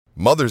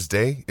Mother's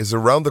Day is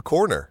around the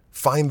corner.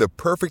 Find the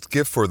perfect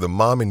gift for the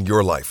mom in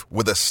your life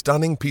with a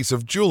stunning piece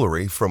of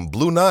jewelry from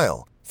Blue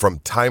Nile. From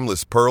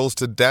timeless pearls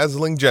to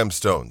dazzling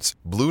gemstones,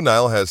 Blue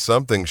Nile has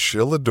something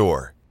she'll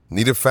adore.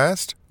 Need it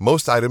fast?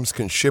 Most items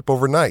can ship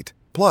overnight.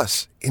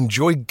 Plus,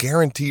 enjoy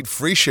guaranteed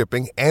free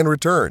shipping and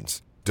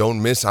returns.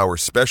 Don't miss our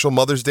special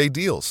Mother's Day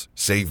deals.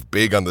 Save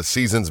big on the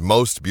season's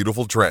most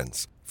beautiful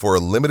trends. For a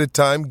limited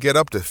time, get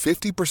up to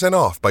 50%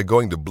 off by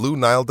going to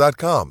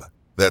BlueNile.com.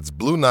 That's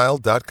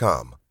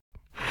BlueNile.com.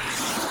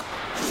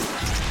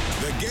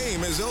 The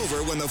game is over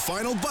when the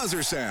final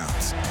buzzer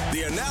sounds.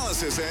 The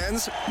analysis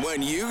ends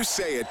when you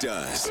say it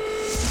does.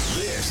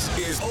 This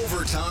is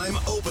Overtime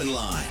Open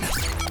Line.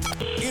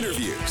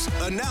 Interviews,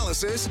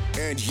 analysis,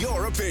 and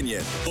your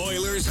opinion.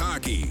 Oilers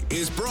hockey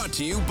is brought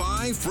to you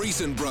by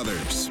Friesen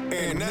Brothers.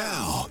 And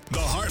now, the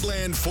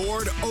Heartland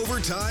Ford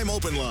Overtime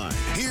Open Line.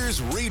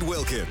 Here's Reed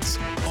Wilkins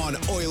on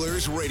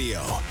Oilers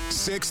Radio,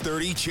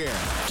 630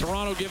 CHED.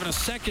 Toronto given a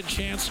second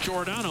chance.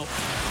 Giordano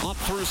up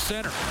through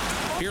center.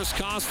 Here's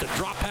Costa.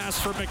 Drop pass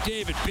for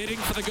McDavid. Bidding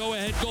for the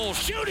go-ahead goal.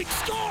 Shooting,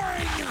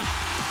 scoring!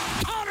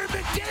 Connor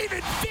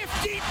McDavid,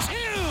 52!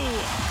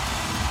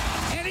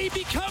 And he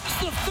becomes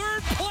the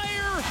third player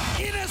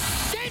in a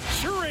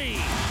century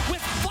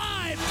with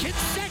 5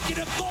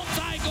 consecutive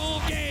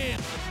multi-goal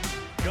games.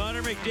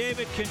 Connor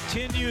McDavid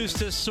continues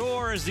to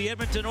soar as the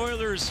Edmonton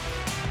Oilers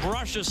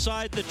brush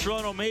aside the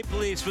Toronto Maple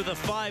Leafs with a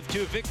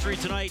 5-2 victory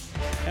tonight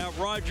at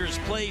Rogers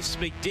Place.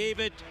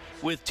 McDavid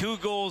with 2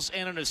 goals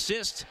and an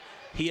assist.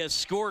 He has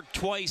scored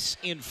twice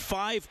in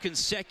 5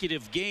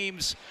 consecutive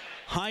games.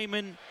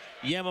 Hyman,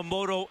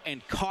 Yamamoto,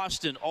 and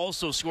Kostin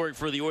also scoring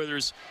for the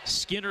Oilers.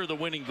 Skinner, the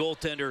winning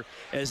goaltender,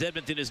 as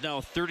Edmonton is now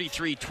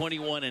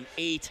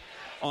 33-21-8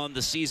 on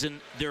the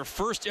season. Their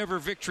first ever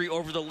victory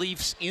over the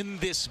Leafs in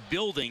this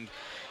building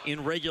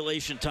in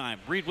regulation time.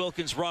 Reed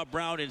Wilkins, Rob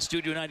Brown in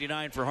Studio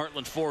 99 for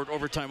Heartland Ford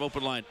Overtime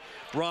Open Line.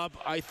 Rob,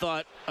 I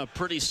thought a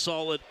pretty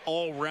solid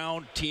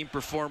all-round team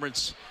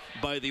performance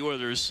by the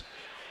Oilers,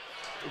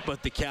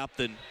 but the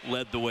captain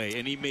led the way,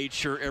 and he made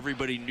sure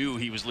everybody knew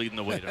he was leading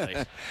the way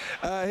tonight.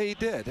 He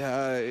did.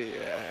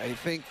 I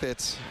think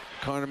that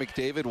Connor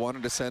McDavid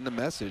wanted to send a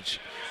message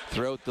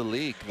throughout the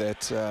league that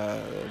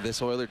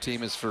this Oiler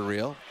team is for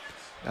real,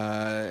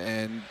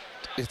 and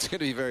it's going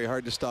to be very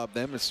hard to stop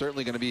them. It's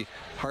certainly going to be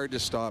hard to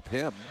stop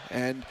him.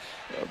 And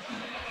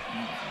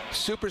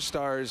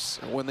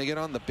superstars, when they get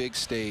on the big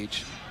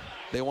stage,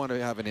 they want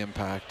to have an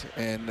impact,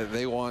 and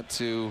they want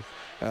to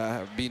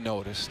be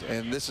noticed.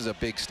 And this is a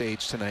big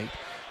stage tonight.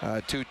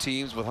 2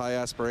 teams with high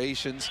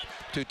aspirations,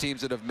 2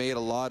 teams that have made a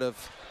lot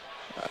of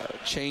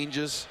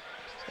changes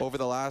over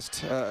the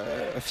last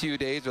few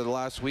days, or the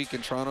last week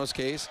in Toronto's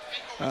case.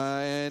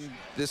 And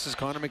this is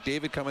Connor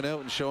McDavid coming out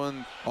and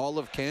showing all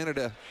of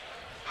Canada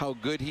how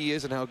good he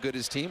is and how good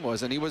his team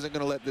was. And he wasn't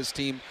going to let this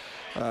team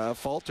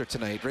falter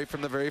tonight. Right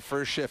from the very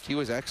first shift, he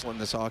was excellent in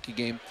this hockey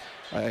game.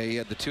 He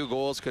had the 2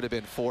 goals, could have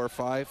been 4 or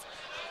 5.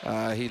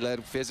 He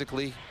led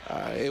physically.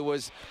 It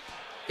was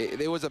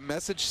a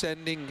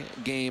message-sending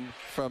game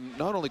from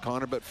not only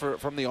Connor, but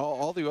from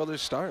all the other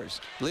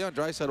stars. Leon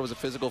Draisaitl was a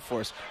physical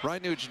force.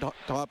 Ryan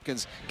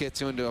Nugent-Hopkins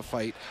gets into a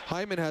fight.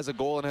 Hyman has a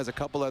goal and has a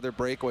couple other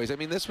breakaways. I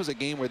mean, this was a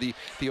game where the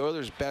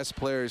Oilers' best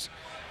players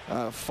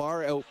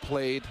far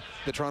outplayed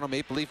the Toronto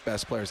Maple Leaf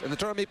best players. And the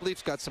Toronto Maple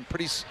Leafs got some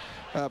pretty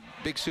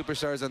big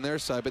superstars on their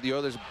side, but the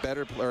Oilers'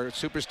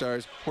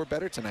 superstars were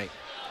better tonight.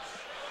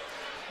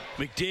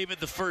 McDavid,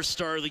 the first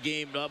star of the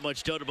game, not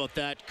much doubt about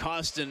that.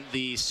 Kostin,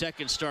 the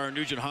second star.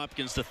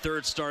 Nugent-Hopkins, the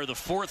third star. The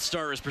fourth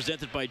star is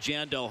presented by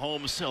Jandel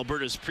Homes,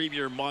 Alberta's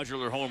premier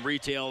modular home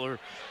retailer.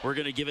 We're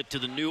going to give it to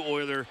the new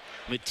Oiler,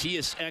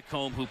 Matthias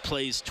Ekholm, who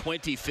plays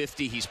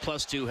 20-50. He's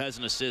 +2, has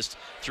an assist,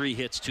 3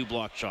 hits, 2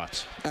 blocked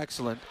shots.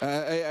 Excellent.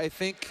 I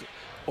think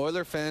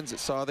Oiler fans that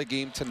saw the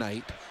game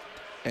tonight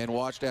and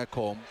watched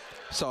Ekholm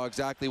saw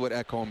exactly what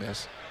Ekholm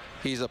is.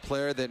 He's a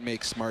player that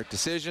makes smart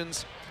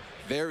decisions,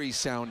 very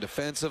sound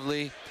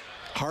defensively,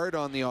 hard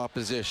on the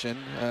opposition.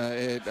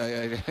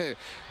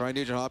 Ryan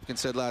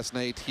Nugent-Hopkins said last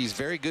night he's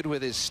very good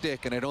with his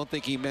stick, and I don't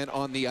think he meant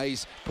on the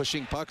ice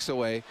pushing pucks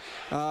away.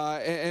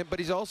 But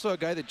he's also a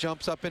guy that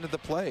jumps up into the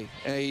play.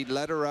 He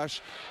led a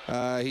rush.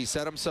 He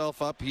set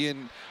himself up. He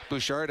and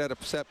Bouchard had a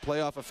set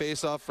play off a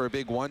face-off for a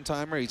big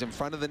one-timer. He's in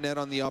front of the net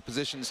on the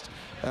opposition's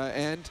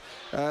end.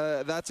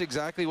 That's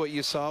exactly what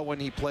you saw when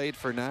he played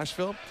for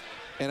Nashville.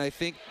 And I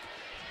think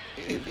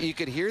you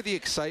could hear the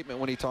excitement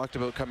when he talked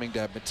about coming to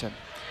Edmonton.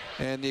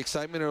 And the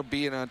excitement of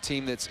being on a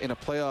team that's in a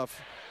playoff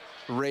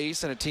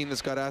race and a team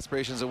that's got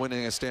aspirations of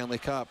winning a Stanley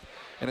Cup.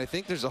 And I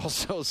think there's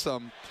also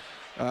some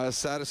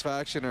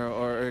satisfaction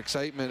or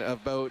excitement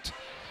about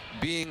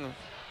being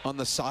on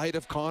the side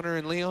of Connor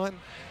and Leon,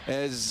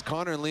 as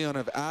Connor and Leon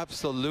have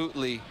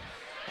absolutely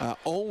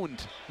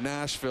owned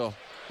Nashville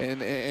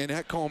and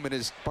Ekholm and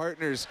his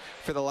partners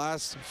for the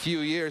last few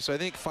years. So I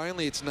think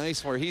finally it's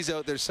nice where he's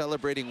out there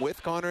celebrating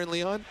with Connor and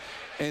Leon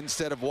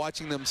instead of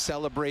watching them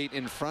celebrate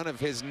in front of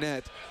his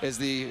net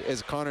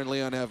as Connor and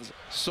Leon have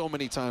so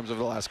many times over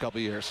the last couple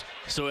of years.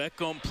 So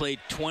Ekholm played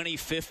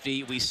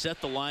 20-50. We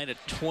set the line at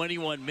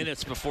 21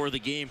 minutes before the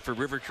game for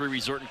River Cree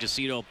Resort and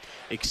Casino.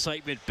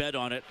 Excitement bet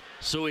on it.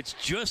 So it's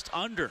just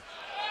under.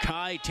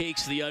 Kai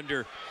takes the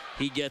under.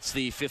 He gets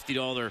the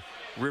 $50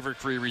 River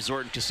Cree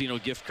Resort and Casino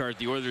gift card.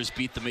 The Oilers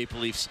beat the Maple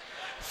Leafs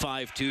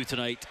 5-2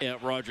 tonight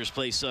at Rogers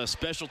Place.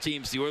 Special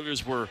teams, the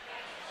Oilers were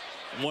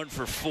 1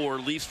 for 4.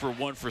 Leafs were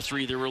 1 for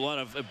 3. There were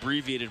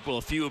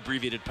a few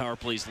abbreviated power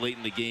plays late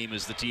in the game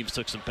as the teams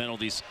took some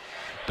penalties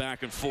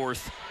back and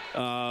forth.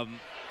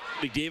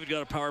 McDavid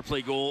got a power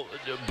play goal.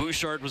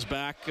 Bouchard was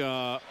back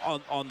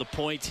on the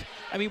point.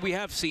 I mean, we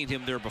have seen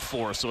him there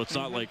before, so it's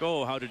not like,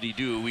 oh, how did he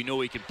do? We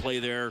know he can play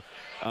there.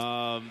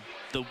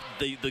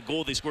 The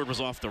goal they scored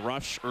was off the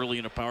rush early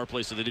in a power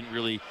play, so they didn't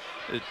really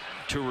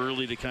too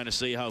early to kind of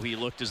say how he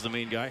looked as the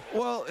main guy.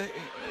 Well,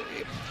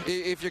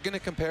 if you're going to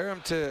compare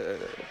him to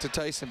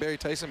Tyson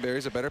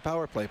Barrie's a better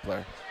power play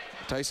player.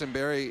 Tyson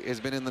Barrie has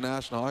been in the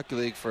National Hockey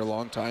League for a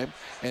long time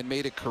and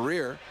made a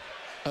career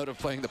out of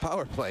playing the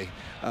power play.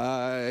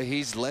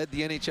 He's led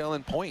the NHL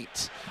in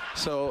points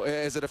so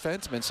as a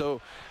defenseman. So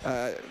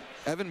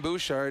Evan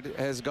Bouchard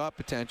has got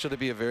potential to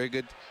be a very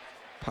good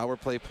power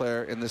play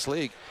player in this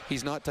league.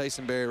 He's not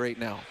Tyson Barrie right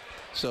now.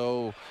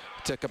 So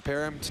to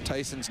compare him to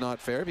Tyson's not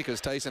fair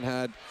because Tyson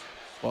had,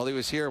 while he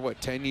was here,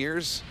 10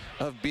 years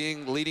of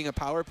leading a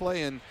power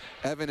play, and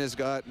Evan he's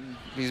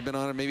been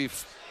on maybe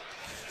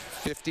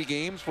 50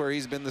 games where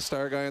he's been the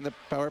star guy in the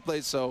power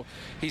play, so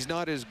he's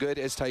not as good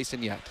as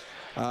Tyson yet.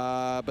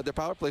 But their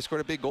power play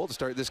scored a big goal to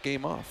start this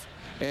game off.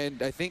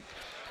 And I think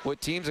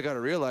what teams have got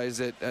to realize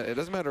that it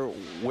doesn't matter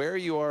where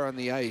you are on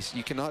the ice,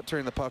 you cannot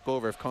turn the puck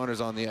over if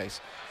Connor's on the ice.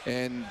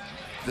 And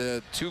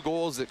the 2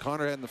 goals that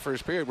Connor had in the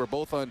first period were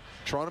both on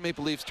Toronto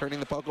Maple Leafs turning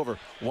the puck over.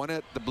 One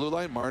at the blue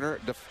line, Marner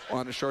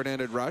on a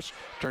shorthanded rush,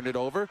 turned it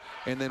over,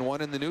 and then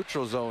one in the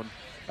neutral zone.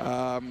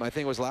 I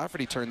think it was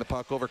Lafferty turned the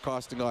puck over,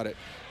 Costin got it.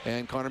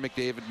 And Connor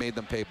McDavid made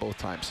them pay both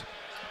times.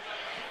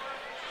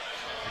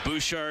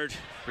 Bouchard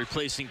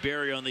replacing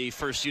Barrie on the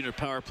first unit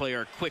power play.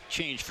 Our quick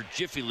change for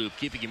Jiffy Lube,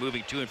 keeping you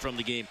moving to and from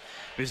the game.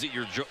 Visit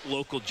your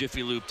local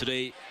Jiffy Lube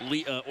today.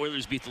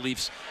 Oilers beat the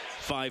Leafs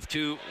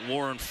 5-2.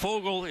 Warren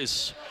Foegele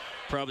is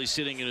probably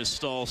sitting in his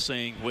stall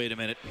saying, wait a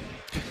minute,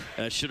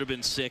 should have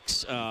been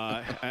 6.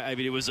 I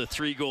mean, it was a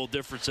 3-goal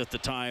difference at the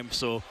time,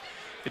 so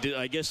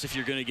I guess if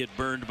you're going to get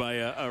burned by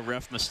a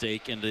ref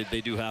mistake, and they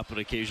do happen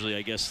occasionally,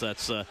 I guess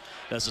that's the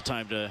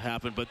time to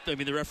happen. But, I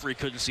mean, the referee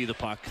couldn't see the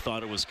puck,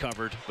 thought it was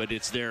covered, but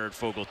it's there, and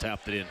Foegele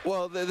tapped it in.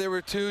 Well, there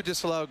were 2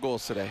 disallowed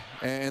goals today,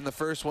 and the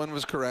first one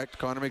was correct.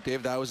 Connor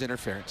McDavid, that was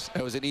interference.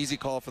 That was an easy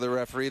call for the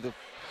referee. The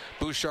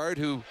Bouchard,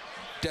 who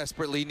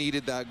desperately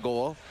needed that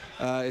goal.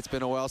 It's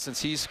been a while since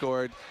he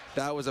scored.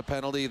 That was a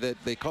penalty that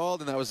they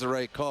called, and that was the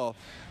right call.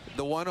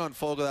 The one on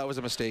Foegele, that was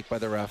a mistake by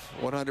the ref,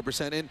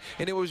 100%.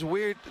 And it was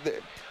weird.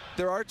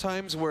 There are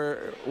times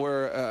where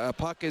a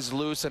puck is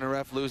loose and a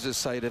ref loses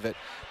sight of it,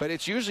 but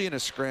it's usually in a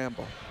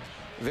scramble.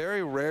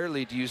 Very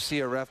rarely do you see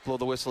a ref blow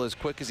the whistle as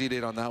quick as he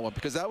did on that one,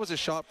 because that was a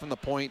shot from the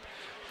point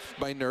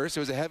by Nurse. It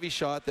was a heavy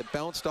shot that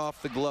bounced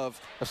off the glove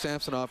of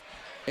Samsonov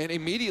and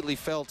immediately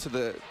fell to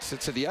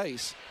the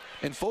ice.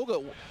 And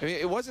Foegele, I mean,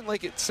 it wasn't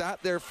like it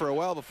sat there for a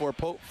while before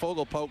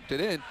Foegele poked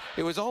it in.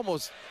 It was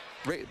almost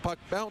puck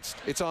bounced,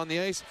 it's on the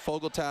ice,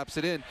 Foegele taps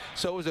it in.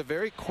 So it was a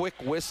very quick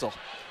whistle,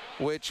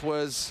 which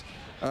was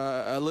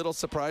a little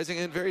surprising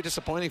and very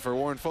disappointing for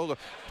Warren Foegele.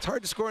 It's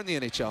hard to score in the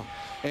NHL,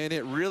 and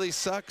it really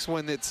sucks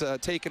when it's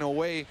taken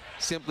away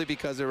simply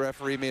because the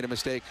referee made a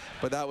mistake.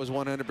 But that was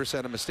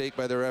 100% a mistake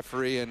by the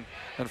referee, and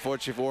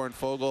unfortunately for Warren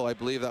Foegele, I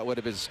believe that would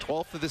have been his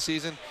 12th of the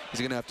season.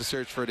 He's going to have to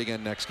search for it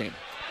again next game.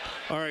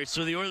 All right,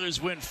 so the Oilers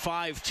win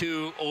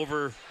 5-2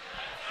 over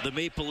the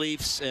Maple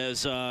Leafs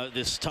as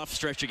this tough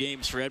stretch of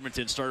games for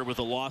Edmonton started with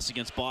a loss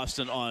against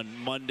Boston on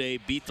Monday,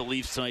 beat the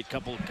Leafs tonight,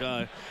 couple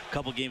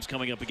games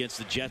coming up against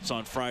the Jets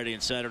on Friday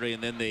and Saturday,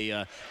 and then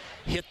they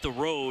hit the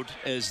road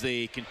as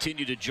they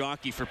continue to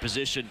jockey for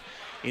position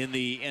in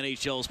the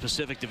NHL's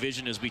Pacific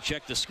Division. As we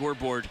check the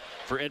scoreboard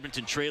for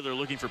Edmonton Trailer,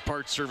 looking for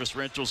parts, service,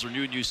 rentals, or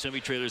new and used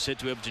semi-trailers, head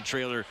to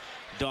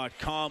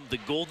EdmontonTrailer.com. The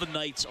Golden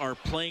Knights are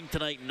playing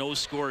tonight, no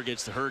score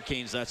against the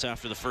Hurricanes. That's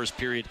after the first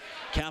period.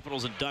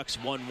 Capitals and Ducks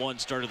 1-1,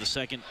 start of the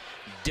second.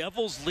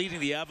 Devils leading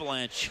the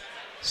Avalanche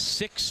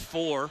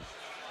 6-4,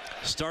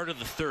 start of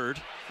the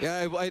third.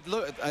 Yeah,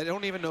 I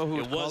don't even know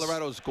who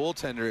Colorado's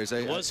goaltender is.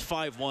 It was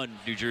 5-1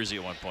 New Jersey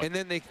at one point. And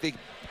then they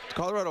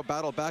Colorado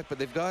battled back, but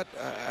they've got,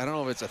 I don't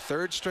know if it's a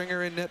third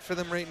stringer in net for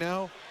them right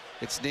now.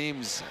 Its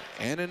name's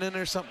Annunen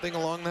or something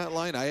along that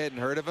line. I hadn't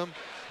heard of him.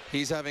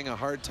 He's having a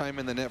hard time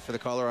in the net for the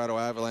Colorado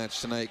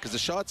Avalanche tonight because the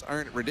shots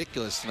aren't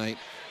ridiculous tonight,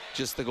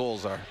 just the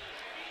goals are.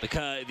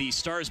 The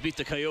Stars beat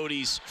the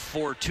Coyotes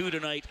 4-2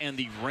 tonight, and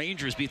the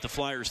Rangers beat the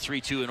Flyers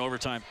 3-2 in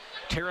overtime.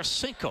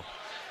 Tarasenko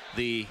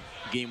the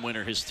game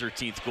winner, his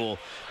 13th goal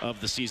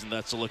of the season.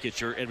 That's a look at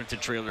your Edmonton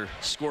Trailer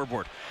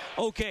scoreboard.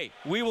 Okay,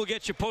 we will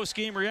get you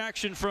post-game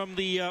reaction from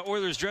the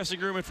Oilers dressing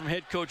room and from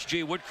head coach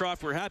Jay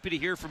Woodcroft. We're happy to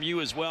hear from you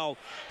as well.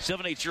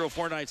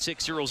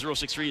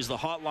 780-496-0063 is the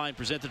hotline,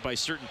 presented by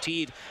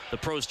CertainTeed, the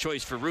pro's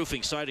choice for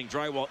roofing, siding,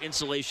 drywall,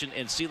 insulation,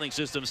 and ceiling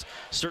systems.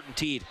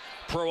 CertainTeed,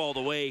 pro all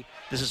the way.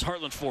 This is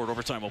Heartland Ford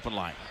Overtime Open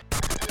Line.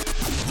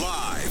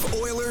 Live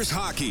Oilers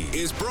hockey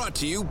is brought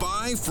to you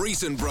by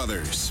Friesen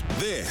Brothers.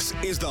 This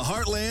is the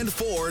Heartland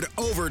Ford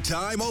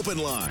Overtime Open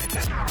Line.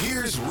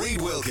 Here's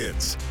Reed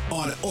Wilkins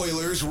on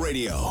Oilers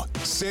Radio,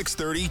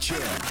 630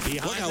 CHED.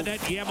 Behind the net,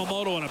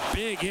 Yamamoto, and a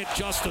big hit,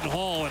 Justin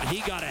Hall, and he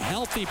got a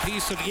healthy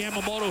piece of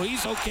Yamamoto.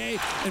 He's okay,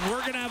 and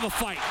we're going to have a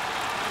fight.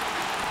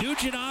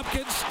 Nugent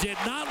Hopkins did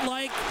not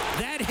like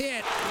that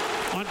hit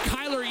on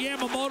Kyler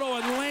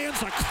Yamamoto and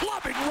lands a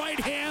clubbing right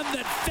hand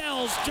that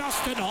fells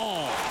Justin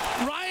Hall.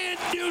 Ryan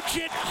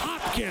Nugent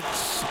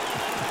Hopkins,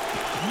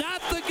 not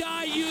the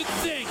guy you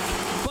think,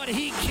 but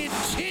he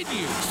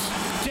continues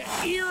to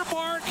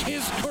earmark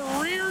his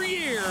career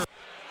year.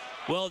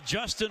 Well,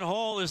 Justin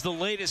Hall is the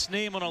latest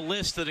name on a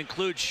list that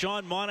includes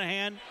Sean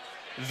Monahan,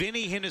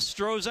 Vinny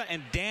Hinostroza,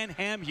 and Dan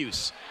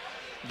Hamhuis.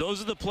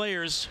 Those are the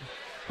players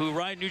who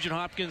Ryan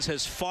Nugent-Hopkins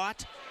has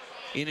fought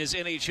in his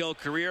NHL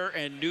career,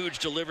 and Nuge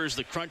delivers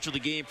the crunch of the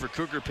game for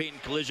Cougar Payton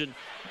Collision,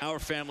 our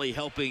family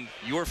helping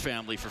your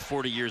family for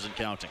 40 years and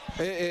counting.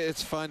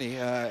 It's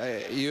funny.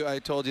 I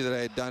told you that I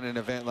had done an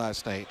event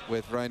last night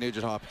with Ryan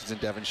Nugent-Hopkins and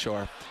Devon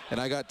Shore,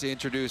 and I got to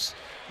introduce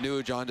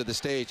Nuge onto the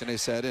stage, and I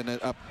said,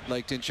 I'd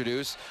like to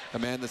introduce a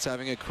man that's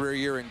having a career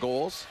year in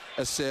goals,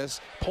 assists,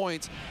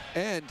 points,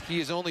 and he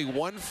is only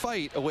one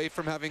fight away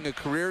from having a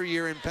career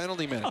year in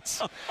penalty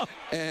minutes.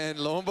 And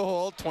lo and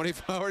behold,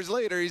 24 hours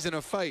later, he's in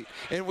a fight.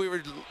 And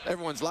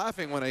everyone's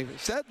laughing when I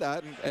said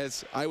that,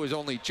 as I was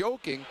only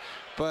joking,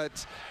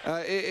 but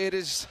it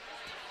is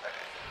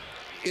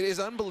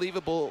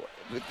unbelievable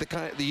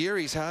the year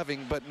he's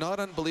having, but not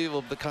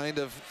unbelievable the kind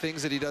of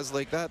things that he does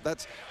like that.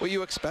 That's what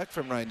you expect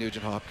from Ryan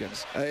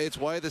Nugent-Hopkins. It's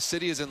why the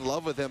city is in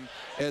love with him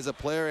as a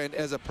player and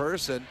as a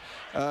person.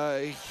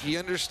 He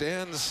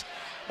understands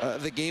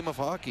the game of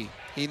hockey.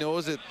 He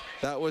knows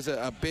that was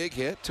a big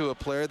hit to a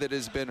player that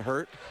has been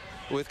hurt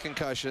with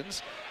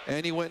concussions,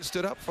 and he went and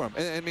stood up for him.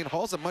 And I mean,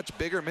 Hall's a much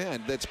bigger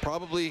man that's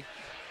probably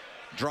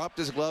dropped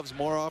his gloves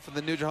more often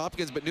than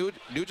Nugent-Hopkins, but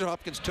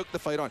Nugent-Hopkins took the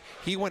fight on.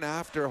 He went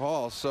after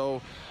Hall.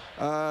 So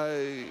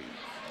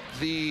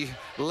the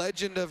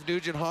legend of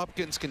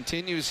Nugent-Hopkins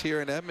continues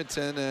here in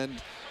Edmonton,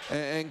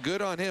 and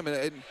good on him.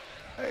 And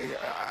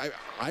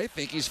I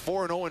think he's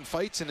 4-0 in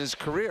fights in his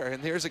career.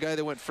 And here's a guy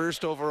that went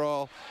first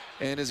overall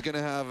and is going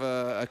to have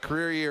a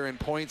career year in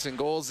points and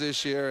goals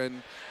this year,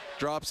 and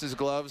drops his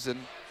gloves and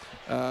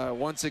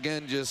once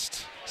again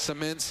just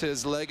cements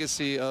his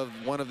legacy of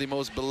one of the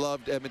most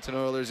beloved Edmonton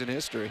Oilers in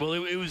history. Well,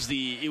 it was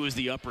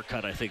the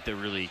uppercut, I think, that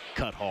really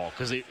cut Hall,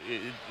 because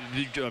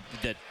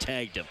that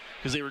tagged him,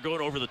 because they were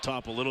going over the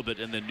top a little bit,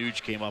 and then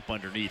Nuge came up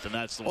underneath, and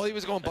that's the one. Well, he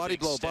was going body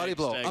blow,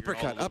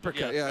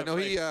 uppercut. Yeah, no,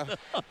 right.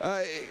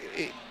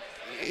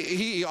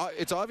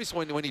 It's obvious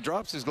when he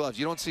drops his gloves,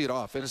 you don't see it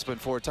off, and it's been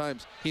 4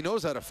 times. He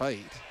knows how to fight.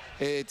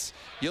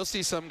 You'll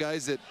see some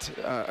guys that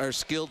are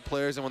skilled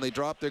players, and when they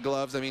drop their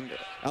gloves, I mean,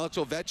 Alex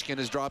Ovechkin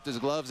has dropped his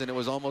gloves, and it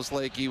was almost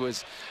like he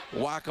was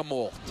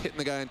whack-a-mole, hitting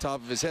the guy on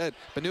top of his head.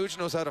 But Nuge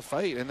knows how to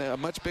fight, and a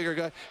much bigger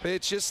guy. But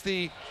it's just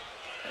the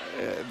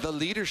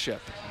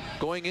leadership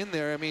going in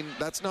there. I mean,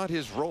 that's not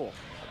his role,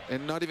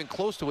 and not even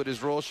close to what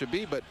his role should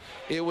be, but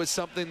it was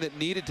something that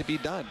needed to be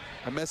done.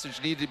 A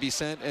message needed to be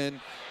sent,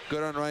 and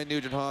good on Ryan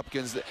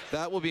Nugent-Hopkins.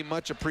 That will be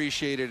much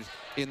appreciated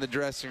in the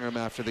dressing room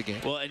after the game.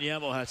 Well, and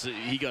Yamo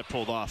he got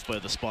pulled off by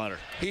the spotter.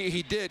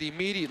 He did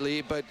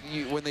immediately, but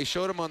when they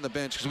showed him on the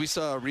bench, because we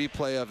saw a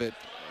replay of it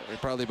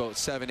probably about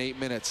 7-8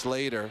 minutes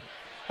later,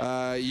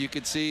 you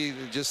could see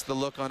just the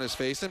look on his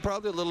face and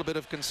probably a little bit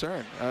of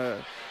concern.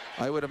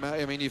 I would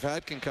imagine, I mean, you've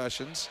had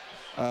concussions.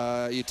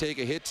 You take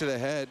a hit to the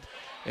head,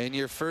 and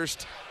your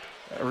first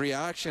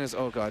reaction is,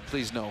 oh God,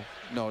 please no,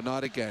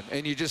 not again.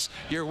 And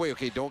you're away.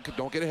 Okay,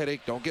 don't get a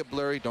headache, don't get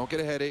blurry, don't get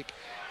a headache,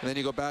 and then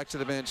you go back to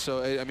the bench.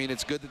 So I mean,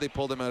 it's good that they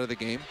pulled him out of the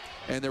game,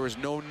 and there was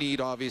no need,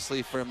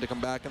 obviously, for him to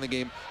come back in the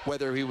game,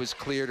 whether he was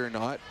cleared or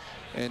not.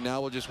 And now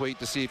we'll just wait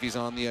to see if he's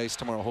on the ice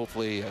tomorrow.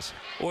 Hopefully he is.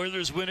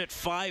 Oilers win it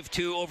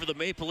 5-2 over the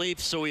Maple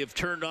Leafs, so we have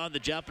turned on the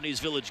Japanese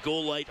Village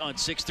goal light on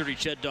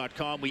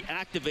 630ched.com. We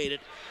activate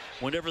it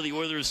whenever the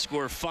Oilers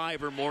score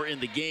 5 or more in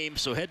the game.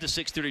 So head to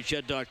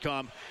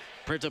 630ched.com,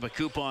 print up a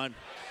coupon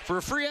for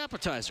a free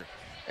appetizer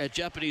at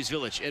Japanese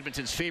Village,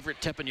 Edmonton's favorite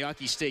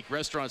teppanyaki steak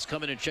restaurants.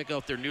 Come in and check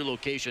out their new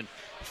location,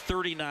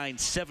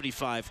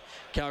 3975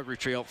 Calgary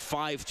Trail.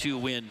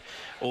 5-2 win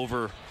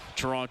over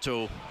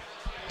Toronto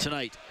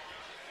tonight.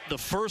 The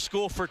first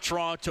goal for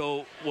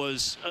Toronto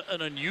was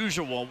an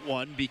unusual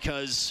one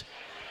because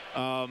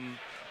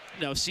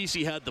now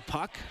Ceci had the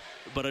puck,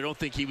 but I don't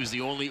think he was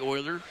the only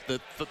Oiler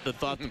that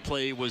thought the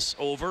play was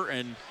over.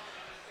 And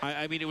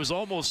I mean, it was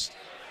almost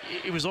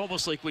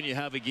like when you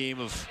have a game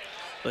of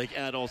like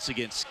adults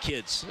against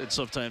kids. And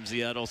sometimes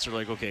the adults are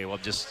like, okay, well,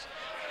 just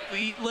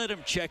let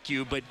him check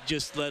you, but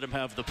just let him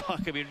have the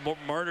puck. I mean,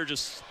 Marner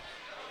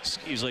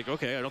he's like,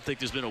 okay, I don't think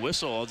there's been a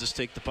whistle. I'll just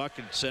take the puck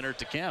and send it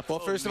to camp. Well,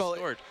 first of all,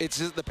 it's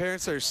just the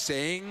parents are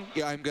saying,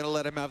 yeah, I'm going to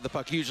let him have the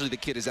puck. Usually the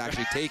kid is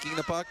actually taking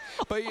the puck.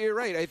 But you're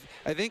right.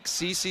 I think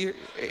Ceci,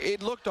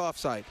 it looked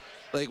offside.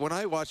 Like, when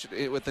I watched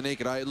it with the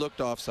naked eye, it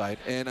looked offside.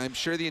 And I'm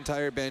sure the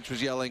entire bench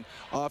was yelling,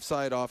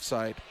 offside,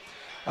 offside.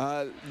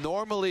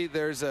 Normally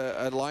there's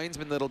a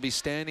linesman that'll be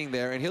standing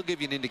there, and he'll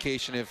give you an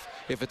indication if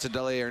it's a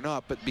delay or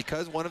not. But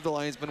because one of the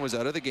linesmen was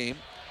out of the game,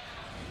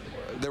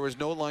 there was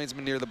no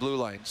linesman near the blue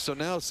line. So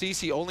now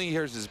Ceci only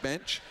hears his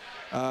bench.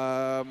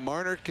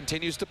 Marner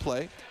continues to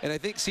play. And I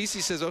think Ceci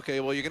says, okay,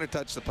 well, you're going to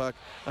touch the puck.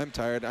 I'm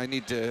tired.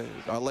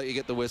 I'll let you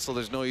get the whistle.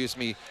 There's no use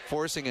me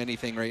forcing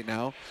anything right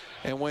now.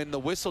 And when the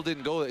whistle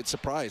didn't go, it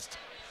surprised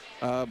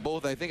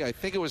both. I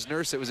think it was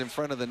Nurse that was in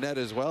front of the net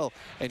as well.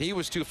 And he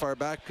was too far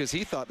back because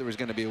he thought there was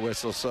going to be a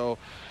whistle. So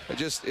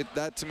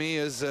that to me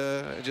is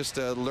just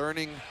a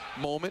learning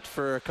moment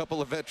for a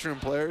couple of veteran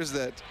players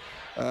that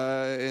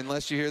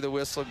unless you hear the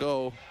whistle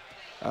go,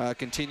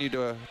 continue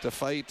to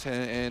fight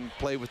and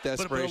play with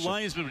desperation. But a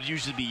linesman would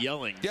usually be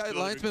yelling. Yeah,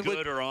 linesman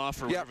good or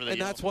off or whatever they and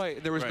yell. that's why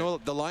there was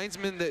the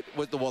linesman that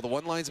was the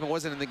one linesman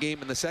wasn't in the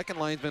game, and the second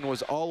linesman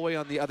was all the way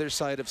on the other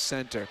side of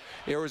center.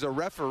 There was a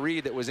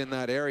referee that was in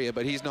that area,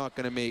 but he's not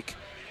going to make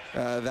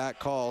that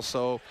call.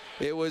 So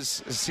it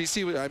was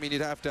Ceci. I mean,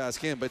 you'd have to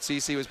ask him, but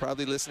Ceci was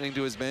probably listening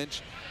to his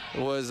bench,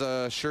 was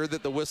sure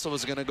that the whistle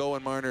was going to go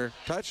when Marner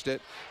touched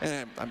it,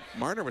 and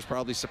Marner was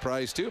probably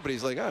surprised too. But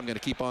he's like, I'm going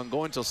to keep on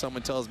going until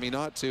someone tells me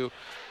not to.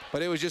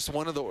 But it was just it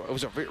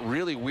was a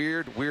really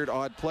weird,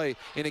 odd play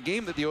in a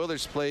game that the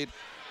Oilers played.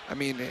 I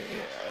mean,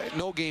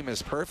 no game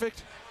is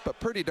perfect, but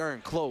pretty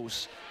darn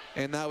close,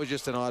 and that was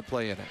just an odd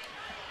play in it.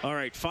 All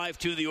right,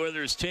 5-2, the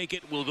Oilers take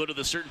it. We'll go to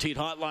the Certainty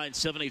hotline,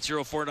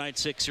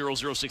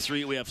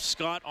 780-496-0063. We have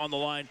Scott on the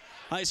line.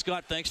 Hi,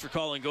 Scott. Thanks for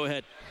calling. Go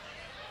ahead.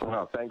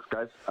 Well, thanks,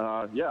 guys.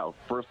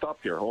 First up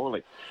here,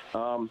 holy.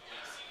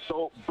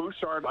 So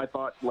Bouchard, I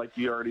thought, like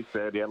you already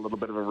said, he had a little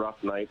bit of a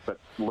rough night, but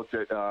looked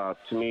at,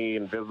 to me,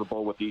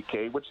 invisible with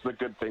EK, which is a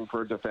good thing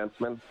for a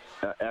defenseman.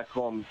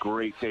 Ekholm,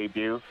 great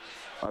debut.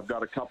 I've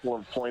got a couple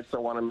of points I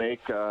want to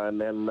make, and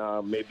then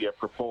maybe a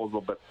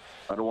proposal, but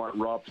I don't want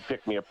Rob to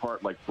pick me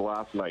apart like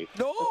last night.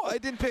 No, I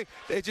didn't pick.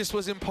 It just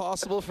was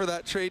impossible for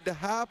that trade to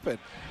happen.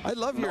 I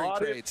love hearing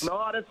trades.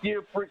 Not if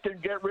you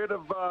freaking get rid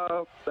of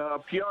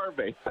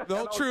Piarve.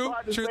 No, true.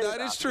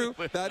 That is true.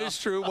 That is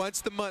true.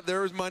 Once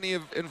there was money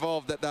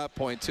involved at that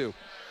point, too.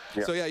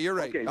 Yeah. So, yeah, you're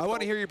right. Okay, I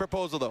want to hear your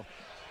proposal, though.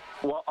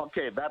 Well,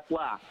 okay, that's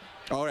last.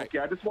 All right. Okay,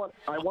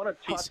 I want to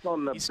touch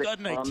on the. He's got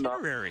an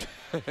itinerary.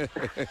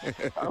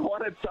 I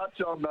want to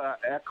touch on the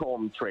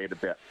Ekholm trade a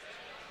bit.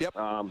 Yep.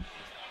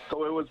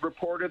 So it was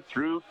reported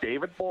through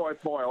David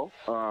Boyle,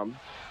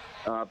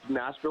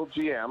 Nashville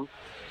GM,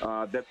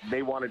 that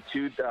they wanted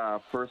 2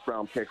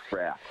 first-round picks for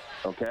Ek.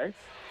 Okay.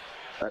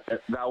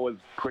 That was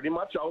pretty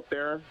much out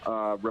there,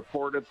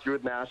 reported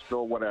through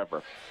Nashville,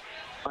 whatever.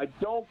 I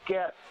don't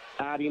get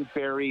adding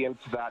Barrie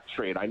into that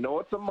trade. I know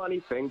it's a money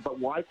thing, but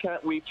why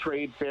can't we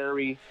trade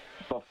Barrie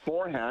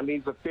beforehand?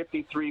 He's a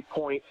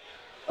 53-point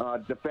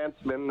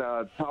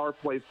defenseman, power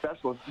play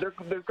specialist. There's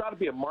got to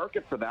be a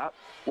market for that.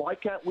 Why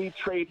can't we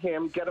trade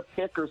him, get a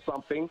pick or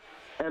something,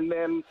 and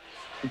then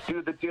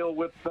do the deal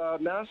with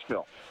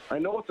Nashville? I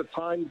know it's a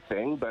time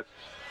thing, but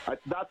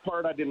that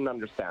part I didn't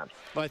understand.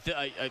 But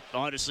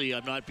honestly,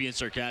 I'm not being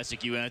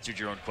sarcastic. You answered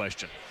your own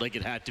question. Like,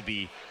 it had to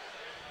be.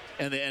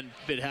 And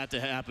it had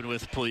to happen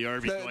with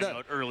Puljujarvi going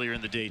out earlier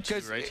in the day,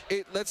 too, right?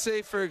 Let's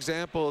say, for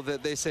example,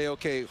 that they say,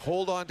 okay,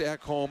 hold on to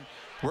Ekholm.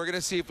 We're going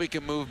to see if we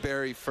can move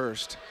Barrie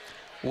first.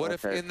 What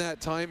if in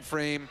that time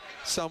frame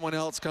someone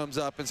else comes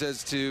up and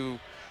says to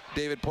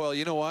David Poile,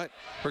 you know what?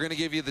 We're going to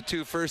give you the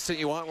 2 firsts that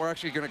you want. We're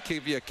actually going to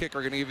give you a kick.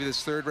 We're going to give you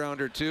this 3rd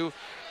rounder, too.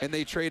 And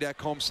they trade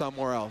Ekholm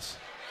somewhere else.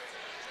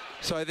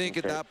 So I think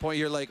at that point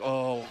you're like,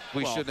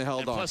 we shouldn't have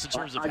held on. Plus, in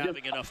terms of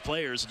having enough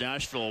players,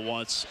 Nashville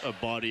wants a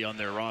body on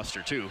their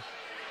roster too.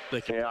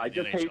 I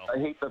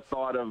hate the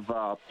thought of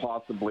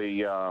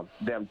possibly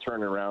them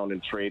turning around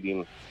and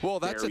trading Barrie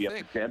at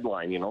the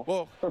deadline. You know.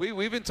 Well,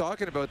 we've been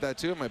talking about that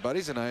too, my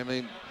buddies and I. I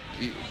mean,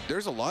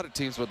 there's a lot of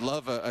teams would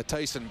love a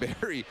Tyson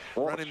Barrie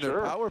running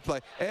their power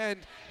play, and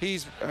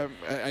he's.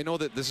 I know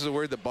that this is a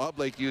word that Bob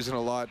Lake using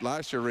a lot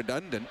last year.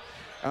 Redundant.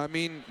 I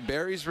mean,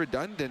 Barrie's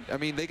redundant. I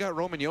mean, they got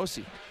Roman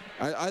Josi.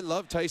 I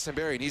love Tyson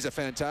Barrie, and he's a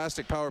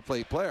fantastic power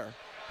play player.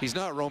 He's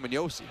not Roman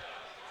Josi.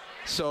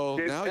 So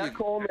did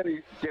Ekholm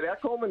and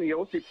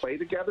Josi play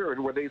together,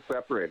 or were they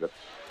separated?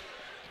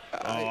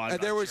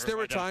 There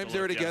were times they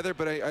were together,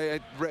 but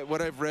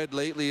what I've read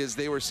lately is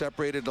they were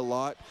separated a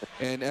lot,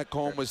 and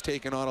Ekholm was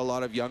taking on a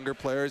lot of younger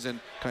players and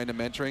kind of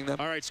mentoring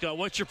them. All right, Scott,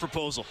 what's your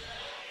proposal?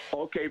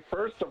 Okay,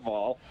 first of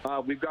all,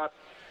 we've got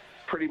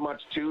pretty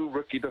much 2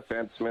 rookie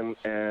defensemen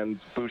and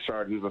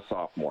Bouchard, who's a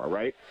sophomore,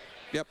 right?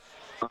 Yep.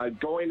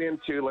 going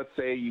into, let's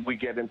say we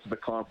get into the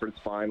conference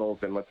finals,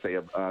 and let's say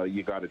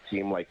you got a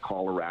team like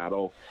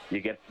Colorado,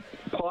 you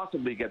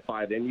possibly get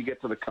by, then you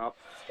get to the Cup.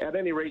 At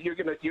any rate, you're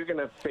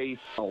gonna face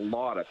a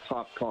lot of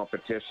tough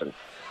competition.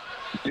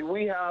 Do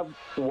we have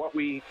what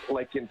we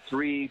like in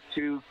 2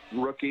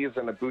 rookies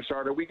and a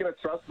Bouchard? Are we going to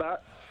trust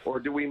that,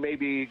 or do we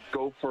maybe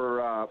go for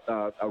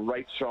a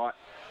right shot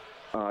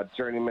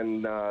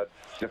journeyman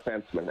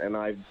defenseman? And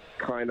I've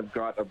kind of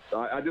got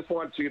I just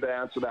want you to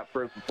answer that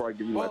first before I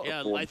give you my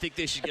proposal. I think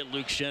they should get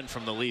Luke Shen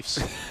from the Leafs.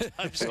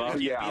 I'm just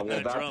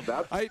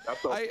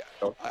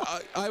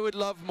I would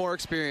love more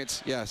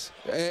experience, yes.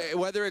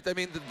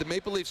 The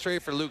Maple Leafs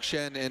trade for Luke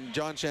Shen, and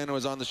John Shannon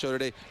was on the show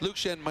today. Luke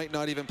Shen might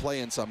not even play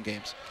in some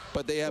games,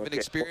 but they have an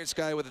experienced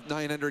guy with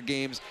 900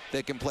 games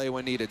that can play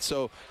when needed.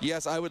 So,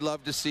 yes, I would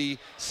love to see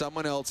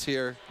someone else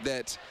here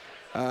that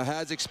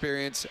has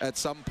experience. At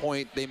some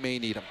point, they may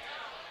need him.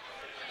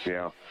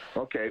 Yeah.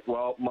 Okay.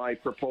 Well, my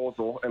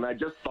proposal, and I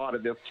just thought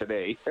of this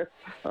today,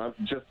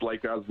 just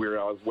like I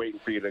was waiting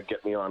for you to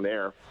get me on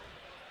there.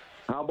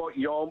 How about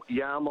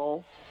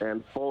Yamo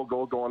and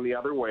Fogle going the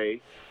other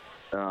way,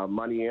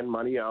 money in,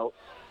 money out,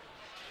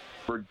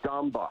 for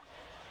Dumba?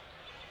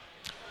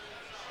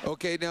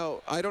 Okay.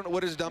 Now I don't know,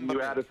 what does Dumba make?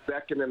 You had a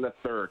second and a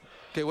third.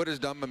 Okay. What does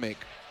Dumba make?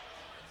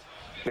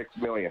 $6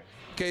 million.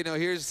 Okay, now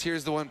here's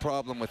the one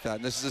problem with that,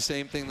 and this is the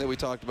same thing that we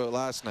talked about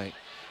last night.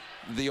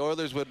 The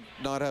Oilers would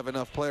not have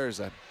enough players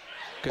then.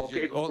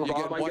 Okay, Rob,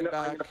 I'm going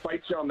to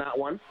fight you on that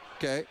one.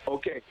 Okay.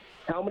 Okay,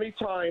 how many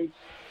times,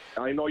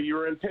 I know you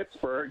were in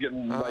Pittsburgh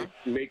and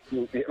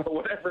making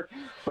whatever,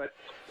 but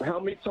how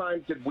many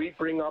times did we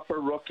bring up a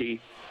rookie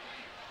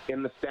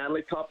in the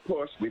Stanley Cup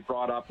push? We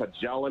brought up a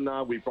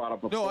Jelena, we brought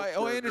up a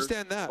I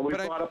understand that. And we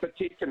brought up a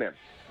Tikkanen.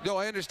 No,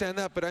 I understand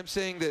that, but I'm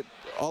saying that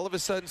all of a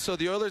sudden, so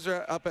the Oilers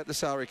are up at the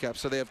salary cap,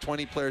 so they have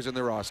 20 players in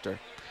their roster.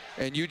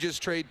 And you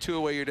just trade 2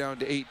 away, you're down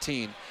to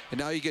 18. And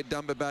now you get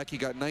Dumba back, you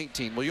got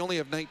 19. Well, you only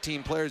have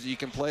 19 players that you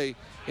can play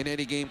in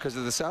any game because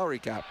of the salary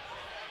cap.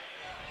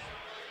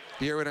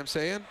 You hear what I'm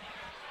saying?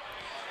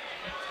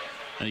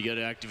 And you got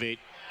to activate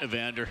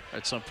Evander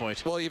at some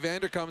point. Well,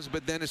 Evander comes,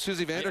 but then as soon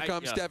as Evander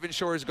comes, Devin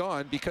Shore is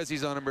gone because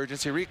he's on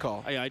emergency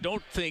recall. I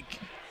don't think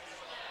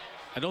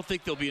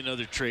there'll be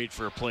another trade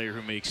for a player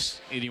who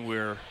makes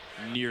anywhere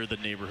near the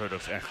neighborhood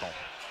of Ekholm.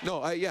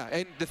 No,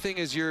 and the thing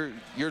is, you're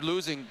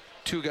losing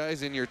 2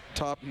 guys in your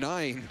top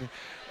 9,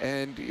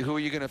 and who are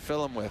you going to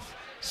fill them with?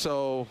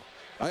 So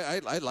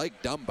I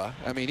like Dumba.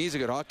 I mean, he's a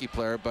good hockey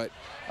player, but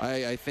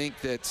I think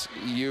that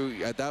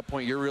at that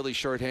point, you're really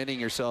shorthanding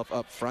yourself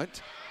up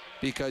front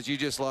because you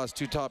just lost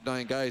 2 top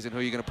 9 guys, and who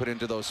are you going to put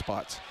into those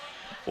spots?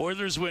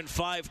 Oilers win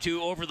 5-2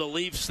 over the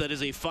Leafs. That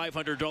is a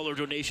 $500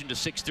 donation to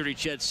 630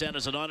 Ched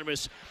Santa's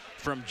Anonymous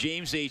from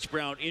James H.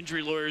 Brown.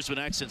 Injury lawyers, when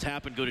accidents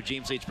happen, go to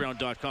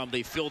jameshbrown.com.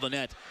 They fill the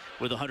net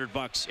with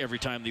 $100 every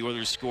time the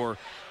Oilers score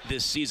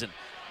this season.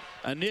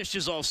 Anish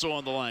is also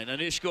on the line.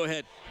 Anish, go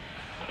ahead.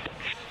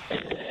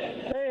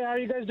 Hey, how are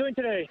you guys doing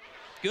today?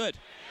 Good.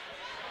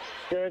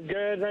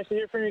 Good. Nice to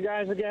hear from you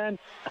guys again.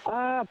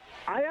 I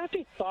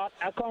actually thought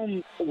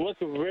Ekholm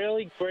looked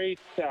really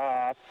great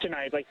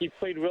tonight. Like, he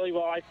played really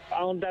well. I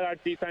found that our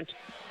defense,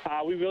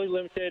 we really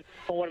limited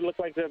from what it looked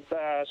like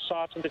the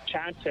shots and the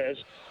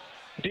chances.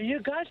 Do you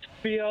guys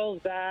feel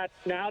that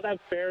now that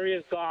Barrie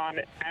is gone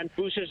and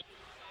Boucher's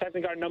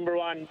technically our number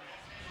 1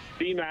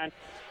 D-man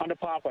on the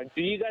power play,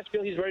 do you guys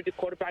feel he's ready to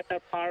quarterback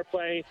that power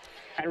play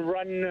and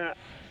run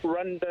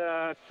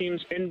the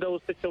teams in those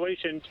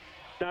situations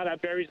now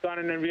that Barrie's gone,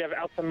 and then we have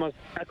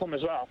Ekholm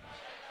as well?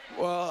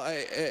 Well,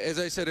 as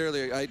I said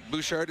earlier,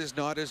 Bouchard is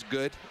not as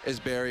good as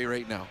Barrie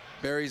right now.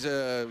 Barrie's he's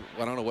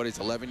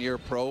 11-year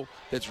pro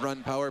that's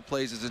run power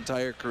plays his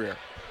entire career.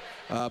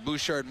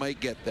 Bouchard might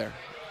get there,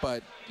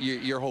 but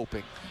you're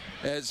hoping.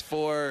 As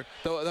for,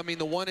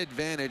 the one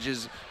advantage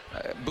is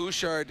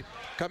Bouchard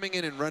coming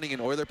in and running an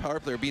Oiler power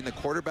play or being the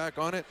quarterback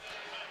on it.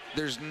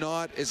 There's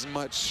not as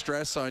much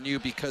stress on you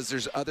because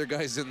there's other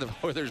guys in the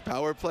Oilers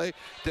power play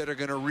that are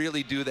going to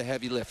really do the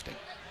heavy lifting.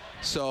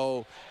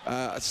 So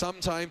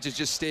sometimes it's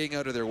just staying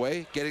out of their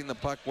way, getting the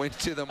puck went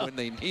to them when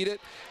they need it.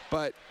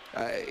 But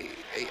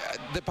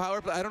the power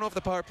play, I don't know if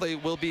the power play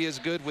will be as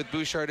good with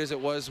Bouchard as it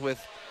was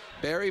with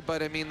Barrie,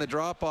 but I mean the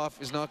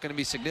drop-off is not going to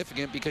be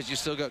significant because you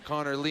still got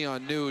Connor,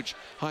 Leon, Nuge,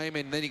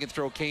 Hyman, then you can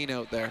throw Kane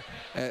out there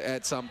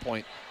at some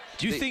point.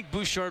 Do you think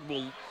Bouchard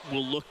will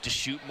look to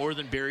shoot more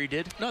than Barrie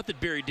did? Not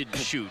that Barrie didn't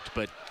shoot,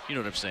 but you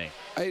know what I'm saying.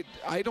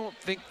 I don't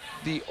think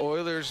the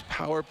Oilers'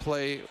 power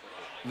play,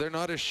 they're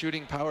not a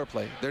shooting power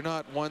play. They're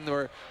not one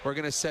where we're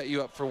going to set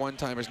you up for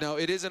one-timers. Now,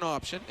 it is an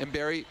option, and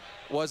Barrie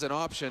was an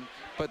option,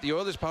 but the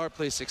Oilers' power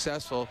play is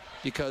successful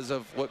because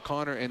of what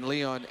Connor and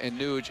Leon and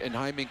Nuge and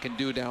Hyman can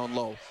do down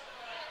low.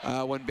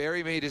 When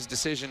Barrie made his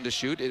decision to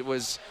shoot, it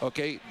was,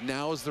 okay,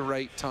 now's the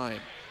right time.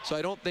 So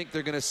I don't think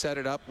they're going to set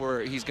it up where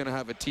he's going to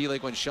have a tee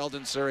like when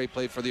Sheldon Surrey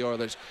played for the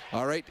Oilers.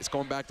 All right, it's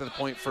going back to the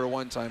point for a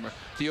one-timer.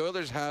 The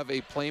Oilers have a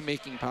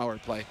playmaking power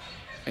play,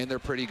 and they're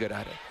pretty good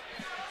at it.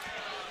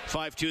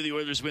 5-2, the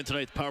Oilers win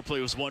tonight. The power play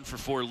was 1 for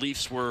 4.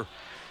 Leafs were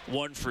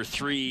 1 for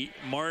 3.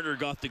 Marner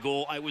got the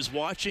goal. I was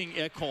watching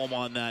Ekholm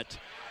on that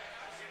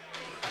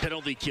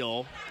penalty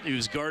kill. He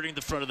was guarding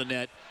the front of the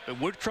net.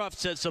 Woodcroft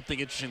said something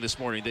interesting this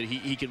morning, that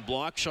he can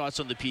block shots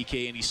on the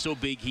PK, and he's so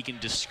big he can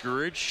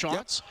discourage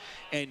shots.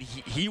 Yep. And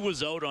he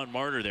was out on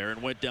Marner there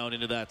and went down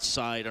into that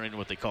side, I don't know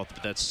what they call it,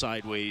 but that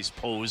sideways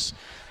pose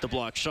to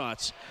block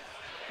shots.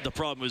 The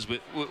problem is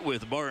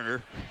with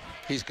Marner.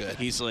 He's good.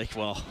 He's like,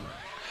 well,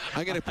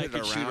 I'm going to put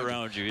it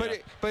around you.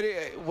 But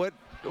what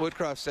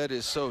Woodcroft said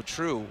is so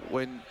true.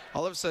 When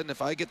all of a sudden,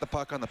 if I get the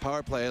puck on the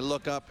power play, I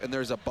look up and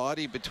there's a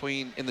body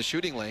in the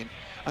shooting lane,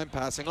 I'm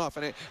passing off.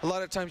 And a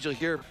lot of times you'll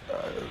hear,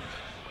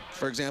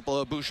 for example,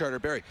 a Bouchard or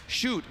Barrie,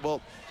 shoot.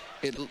 Well,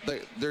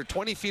 they're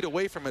 20 feet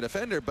away from a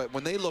defender, but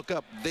when they look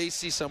up, they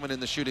see someone in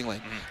the shooting lane.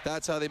 Mm-hmm.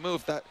 That's how they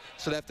move.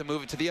 So they have to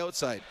move it to the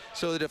outside.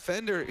 So the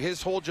defender,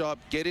 his whole job,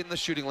 get in the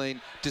shooting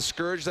lane,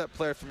 discourage that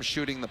player from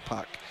shooting the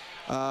puck.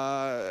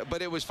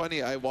 But it was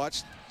funny. I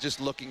watched, just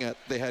looking at,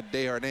 they had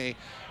Desharnais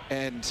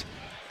and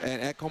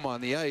Ekholm on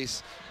the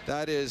ice.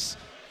 That is,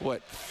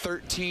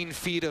 13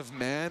 feet of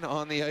man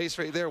on the ice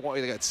right there.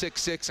 They got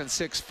 6'6" and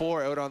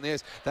 6'4" out on the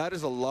ice. That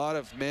is a lot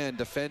of man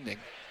defending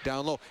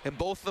down low. And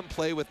both of them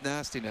play with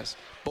nastiness.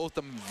 Both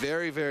of them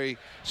very, very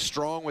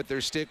strong with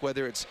their stick,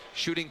 whether it's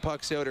shooting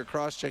pucks out or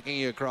cross-checking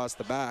you across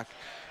the back.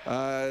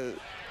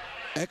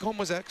 Ekholm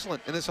was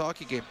excellent in this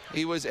hockey game.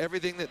 He was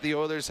everything that the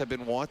Oilers have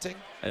been wanting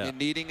and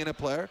needing in a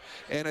player,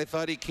 and I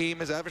thought he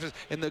came as average.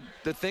 And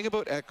the thing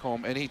about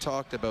Ekholm, and he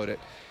talked about it,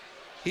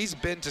 he's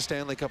been to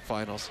Stanley Cup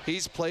finals.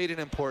 He's played in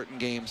important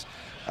games.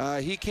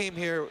 He came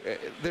here,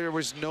 there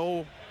was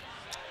no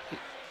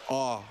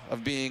awe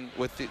of being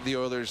with the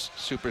Oilers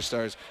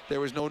superstars. There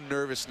was no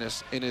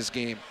nervousness in his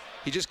game.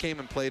 He just came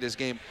and played his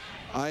game.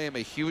 I am a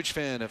huge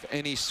fan of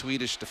any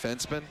Swedish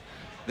defenseman.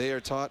 They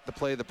are taught to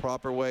play the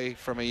proper way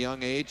from a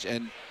young age,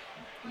 and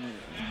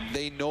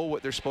they know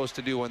what they're supposed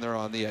to do when they're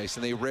on the ice,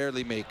 and they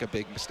rarely make a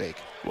big mistake.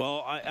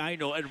 Well, I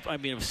know. I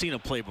mean, I've seen him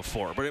play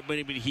before, but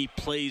I mean, he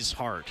plays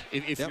hard.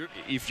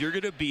 If you're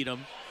going to beat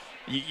him,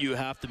 you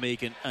have to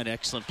make an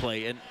excellent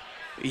play. And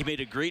he made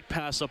a great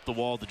pass up the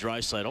wall to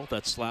Draisaitl,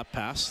 that slap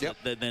pass.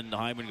 That then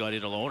Hyman got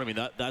in alone. I mean,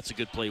 that's a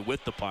good play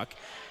with the puck.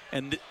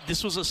 And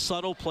this was a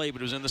subtle play,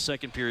 but it was in the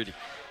second period.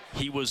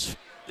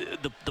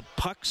 The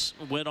pucks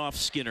went off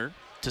Skinner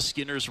to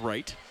Skinner's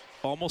right,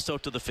 almost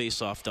out to the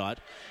face-off dot.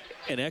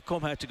 And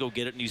Ekholm had to go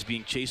get it, and he's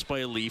being chased by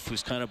a Leaf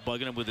who's kind of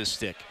bugging him with his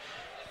stick.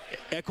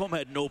 Ekholm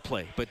had no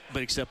play, but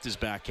except his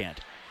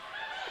backhand.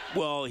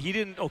 Well, he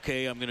didn't,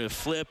 okay, I'm going to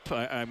flip.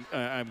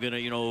 I'm going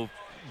to,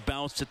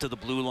 bounce it to the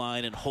blue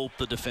line and hope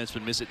the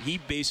defenseman miss it. He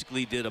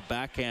basically did a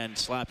backhand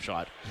slap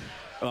shot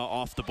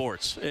off the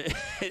boards.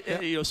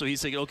 So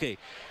he's thinking, okay,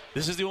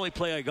 this is the only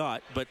play I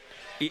got, but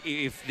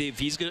if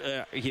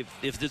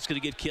it's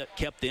going to get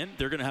kept in,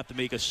 they're going to have to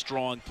make a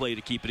strong play to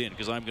keep it in,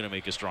 because I'm going to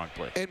make a strong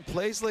play. And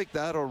plays like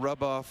that will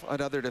rub off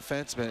on other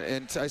defensemen.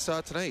 And I saw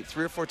it tonight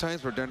 3 or 4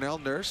 times where Darnell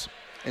Nurse,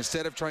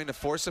 instead of trying to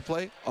force a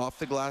play, off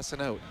the glass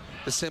and out.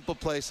 The simple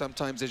play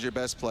sometimes is your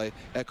best play.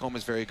 Ekholm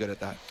is very good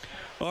at that.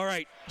 All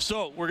right,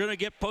 so we're going to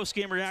get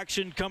post-game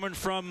reaction coming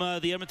from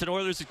the Edmonton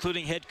Oilers,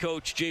 including head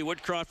coach Jay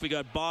Woodcroft. We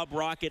got Bob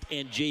Rocket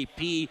and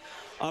JP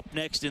up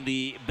next in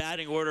the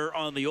batting order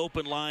on the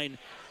open line.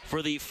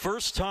 For the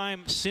first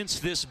time since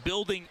this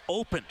building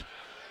opened,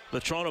 the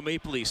Toronto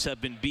Maple Leafs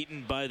have been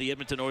beaten by the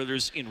Edmonton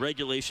Oilers in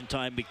regulation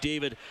time.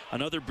 McDavid,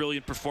 another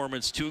brilliant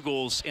performance, 2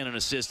 goals and an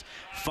assist.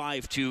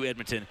 5-2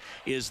 Edmonton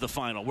is the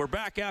final. We're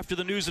back after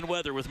the news and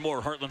weather with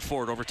more Heartland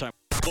Ford Overtime.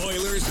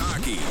 Oilers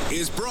hockey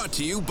is brought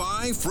to you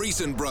by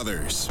Friesen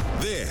Brothers.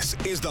 This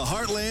is the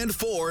Heartland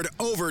Ford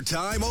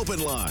Overtime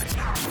Open Line.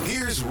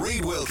 Here's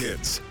Reed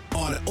Wilkins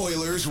on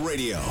Oilers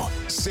Radio,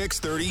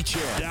 630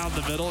 CHED. Down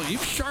the middle.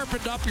 You've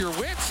sharpened up your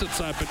wits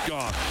since I've been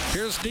gone.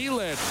 Here's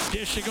Nyland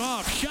dishing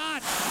off.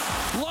 Shot.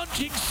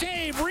 Lunging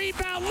save.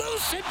 Rebound.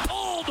 Loose and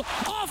pulled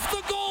off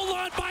the goal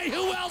line by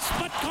who else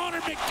but Connor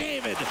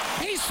McDavid.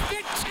 A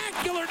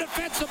spectacular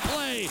defensive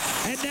play.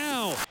 And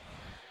now,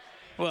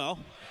 well,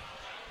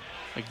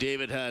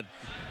 McDavid had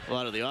a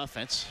lot of the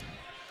offense.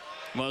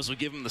 Might as well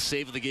give him the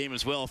save of the game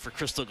as well for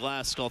Crystal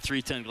Glass. Call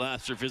 310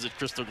 Glass or visit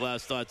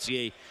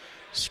crystalglass.ca.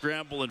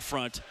 Scramble in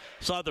front.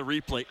 Saw the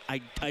replay. I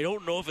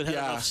don't know if it had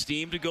enough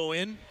steam to go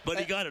in, but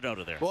he got it out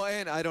of there. Well,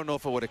 and I don't know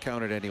if it would have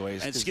counted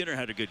anyways. And Skinner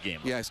had a good game.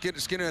 Yeah,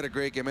 Skinner had a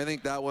great game. I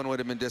think that one would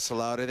have been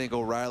disallowed. I think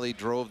O'Reilly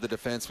drove the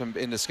defenseman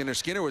into Skinner.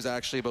 Skinner was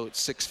actually about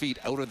 6 feet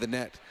out of the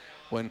net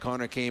when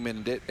Connor came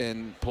in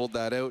and pulled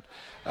that out.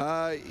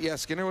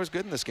 Skinner was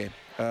good in this game.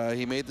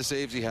 He made the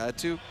saves he had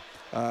to.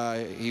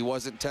 He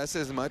wasn't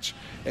tested as much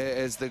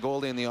as the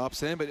goalie in the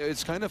opposite end, but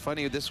it's kind of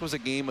funny. This was a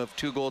game of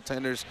 2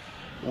 goaltenders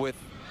with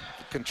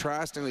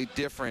contrastingly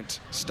different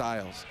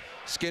styles.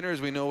 Skinner, as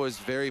we know, is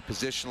very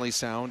positionally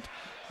sound.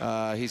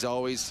 He's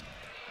always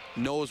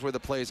knows where the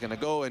play is going to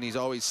go, and he's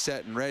always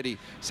set and ready.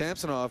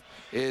 Samsonov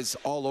is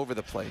all over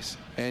the place,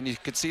 and you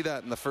could see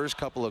that in the first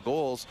couple of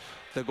goals.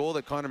 The goal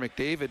that Connor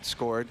McDavid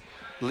scored,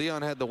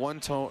 Leon had the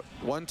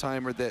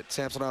one-timer that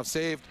Samsonov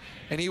saved,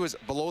 and he was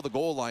below the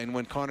goal line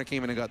when Connor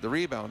came in and got the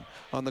rebound.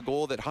 On the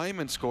goal that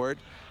Hyman scored,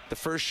 the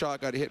first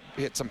shot got hit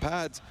some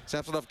pads.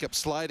 Samsonov kept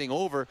sliding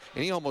over,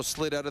 and he almost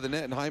slid out of the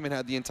net, and Hyman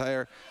had the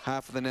entire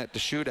half of the net to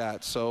shoot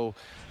at. So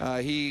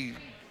he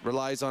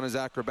relies on his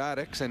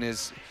acrobatics and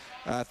his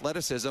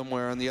athleticism,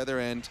 where on the other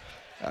end,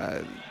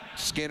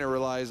 Skinner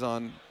relies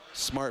on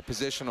smart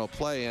positional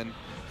play, and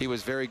he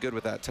was very good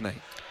with that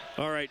tonight.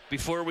 All right,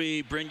 before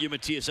we bring you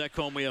Matthias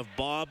Ekholm, we have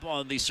Bob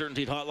on the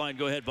Certainty Hotline.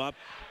 Go ahead, Bob.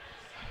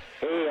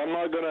 Hey, I'm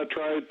not going to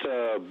try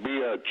to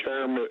be a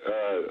chairman,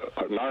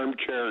 an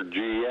armchair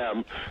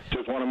GM.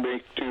 Just want to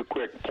make 2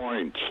 quick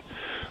points.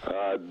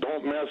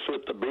 Don't mess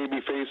with the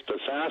baby-faced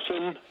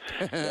assassin,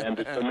 and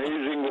it's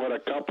amazing what a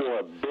couple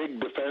of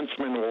big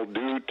defensemen will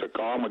do to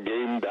calm a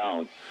game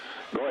down.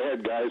 Go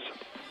ahead, guys.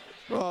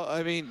 Well,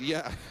 I mean,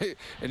 yeah,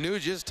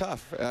 Nuge is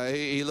tough.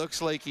 He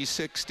looks like he's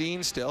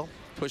 16 still,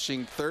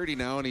 pushing 30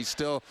 now, and he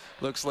still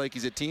looks like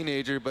he's a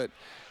teenager, but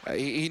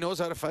he knows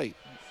how to fight.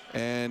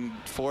 And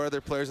 4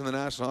 other players in the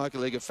National Hockey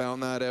League have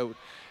found that out.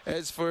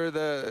 As for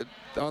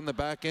on the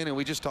back end, and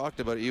we just talked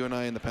about it, you and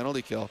I, in the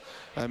penalty kill.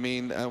 I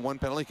mean, one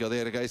penalty kill, they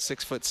had a guy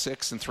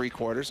 6'6" and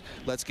 3/4.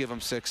 Let's give him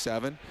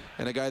 6'7",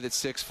 and a guy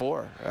that's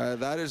 6'4".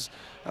 That is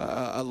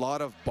a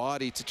lot of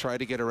body to try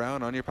to get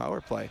around on your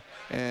power play.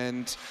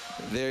 And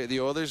the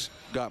Oilers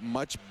got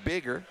much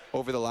bigger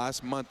over the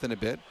last month and a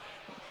bit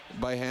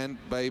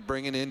by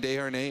bringing in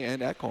Desharnais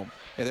and Ekholm.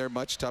 And they're a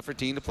much tougher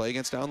team to play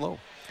against down low.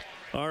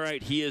 All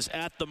right, he is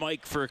at the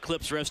mic for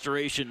Eclipse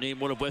Restoration, named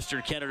one of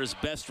Western Canada's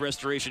best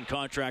restoration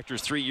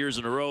contractors 3 years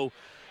in a row.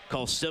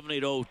 Call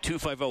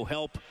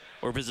 780-250-HELP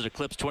or visit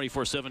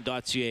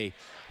eclipse247.ca.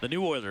 The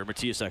new Oiler,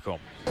 Matthias Ekholm.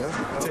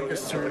 Take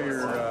us through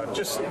your,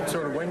 just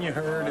sort of when you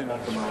heard and the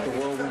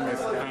whirlwind that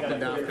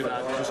happened after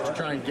that, just to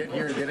try and get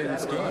here and get in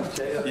this game.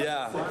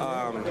 Yeah,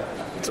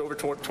 it's over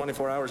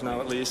 24 hours now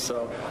at least,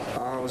 so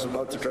I was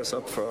about to dress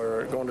up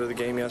for going to the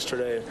game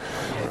yesterday.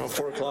 Around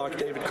 4 o'clock,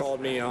 David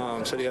called me,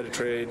 said he had a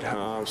trade,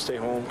 stay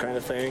home kind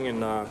of thing,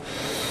 and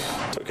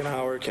took an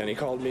hour. Kenny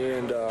called me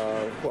and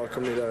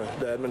welcomed me to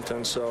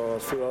Edmonton, so I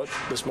flew out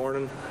this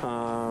morning,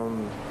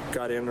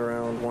 got in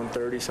around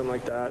 1:30, something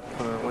like that.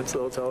 Went to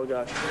the hotel,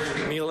 got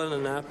a meal in, a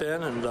nap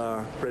in, and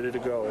ready to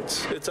go.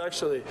 It's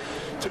actually,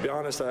 to be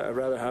honest, I'd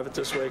rather have it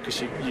this way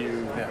because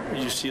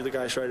you see the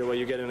guys right away.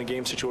 You get in a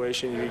game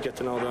situation, you get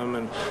to know them,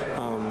 and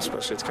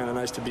especially it's kind of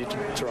nice to beat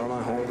Toronto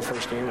at home the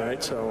first game,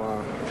 right?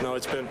 So no,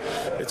 it's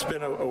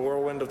been a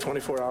whirlwind of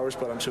 24 hours,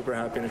 but I'm super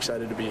happy and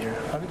excited to be here.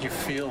 How did you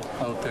feel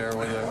out there?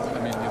 I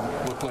mean,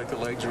 it looked like the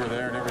legs were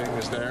there and everything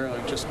was there.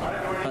 Like, just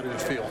how did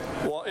it feel?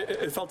 Well,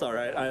 it felt all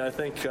right. I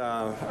think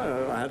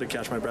I had to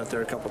catch my breath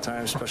there a couple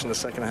times, especially in the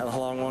second. I had a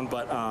long one,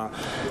 but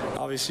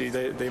obviously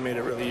they made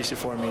it really easy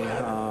for me.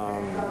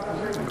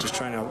 Just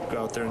trying to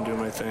go out there and do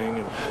my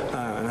thing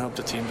and help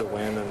the team to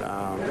win. And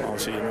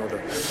obviously,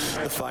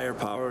 the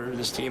firepower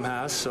this team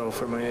has. So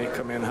for me to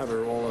come in, have a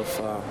role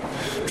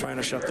of trying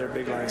to shut their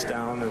big lines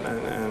down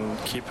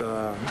and keep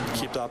the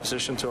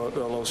opposition to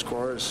a low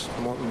score is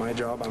my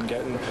job. I'm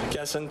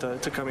guessing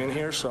to come in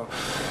here. So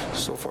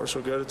far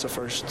so good. It's a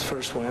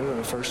first win and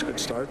a first good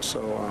start.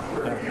 So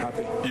yeah,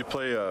 happy. You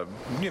play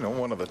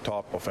one of the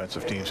top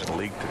offensive teams in the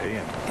league today,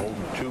 and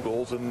holding 2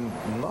 goals and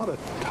not a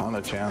ton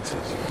of chances.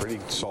 Pretty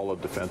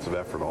solid defensive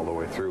effort all the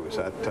way through. Is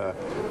that,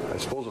 I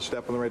suppose, a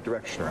step in the right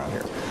direction around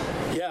here?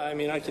 Yeah, I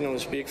mean, I can only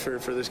speak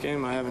for this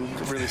game. I haven't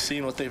really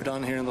seen what they've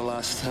done here in the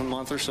last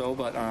month or so,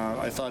 but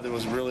I thought it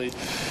was really,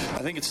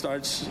 I think it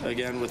starts,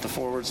 again, with the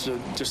forwards,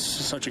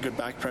 just such a good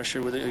back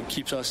pressure. It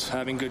keeps us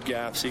having good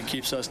gaps. It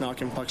keeps us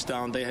knocking pucks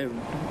down.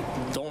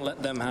 Don't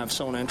let them have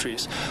zone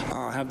entries.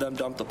 Have them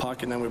dump the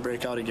puck, and then we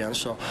break out again.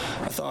 So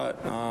I thought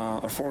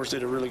our forwards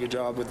did a really good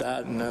job with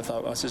that, and I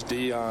thought us as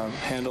D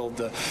handled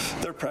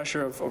their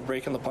pressure of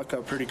breaking the puck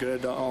up pretty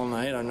good all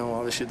night. I know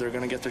obviously they're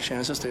going to get their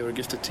chances. They were a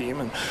gifted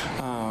team,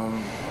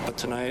 but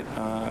tonight,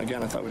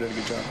 again, I thought we did a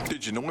good job.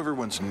 Did you know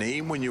everyone's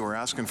name when you were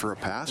asking for a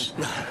pass?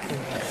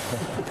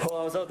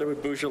 Well, I was out there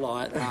with Bouge a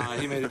lot.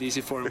 He made it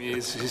easy for me.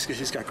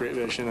 He's got great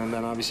vision, and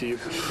then obviously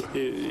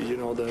you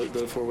know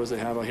the forwards they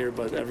have out here,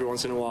 but every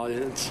once in a while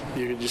you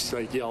can just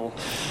like yell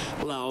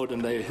loud,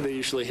 and they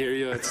usually hear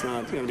you. It's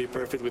not going to be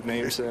perfect with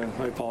names, so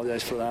I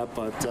apologize for that,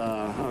 but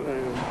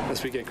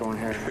as we get going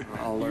here,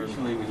 I'll learn.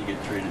 Usually when you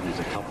get traded, there's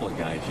a couple of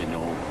guys you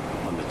know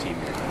on the team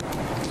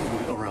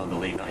around the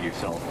league, not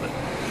yourself, but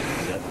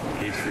is that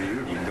the case for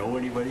you? Do you know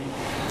anybody?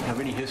 Have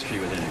any history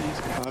with any of these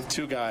guys? I have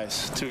two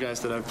guys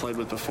that I've played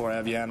with before. I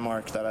have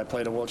Janmark that I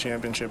played a World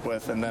Championship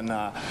with, and then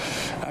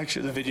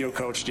actually the video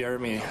coach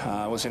Jeremy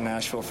was in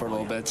Nashville for a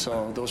little bit,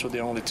 so those were the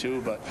only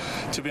 2. But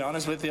to be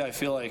honest with you, I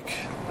feel like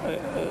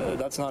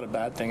that's not a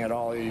bad thing at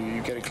all.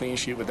 You get a clean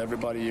sheet with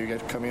everybody. You get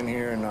to come in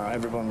here, and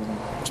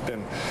everyone's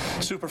been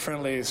super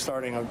friendly,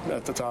 starting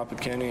at the top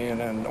with Kenny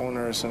and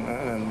owners and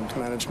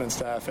management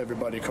staff,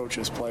 everybody,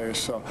 coaches, players.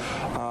 So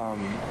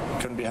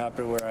couldn't be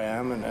happier where I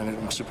am, and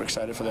I'm super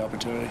excited for the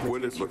opportunity.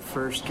 What is your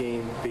first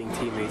game being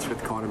teammates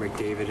with Connor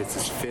McDavid? It's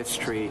his 5th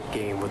straight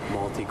game with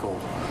multi-goal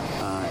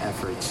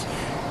efforts.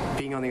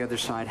 Being on the other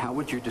side, how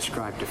would you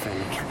describe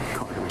defending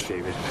Connor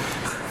McDavid?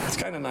 It's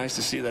kind of nice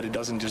to see that he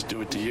doesn't just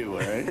do it to you,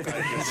 right? Like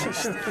it's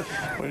just,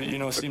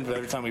 it seems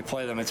every time we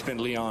play them, it's been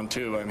Leon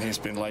too. I mean, he's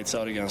been lights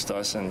out against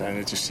us, and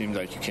it just seems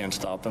like you can't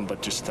stop him.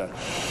 But just to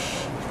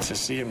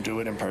see him do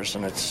it in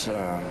person, it's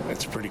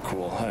pretty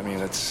cool. I mean,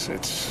 it's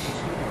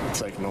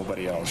like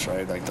nobody else,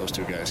 right? Like those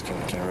two guys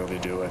can really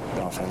do it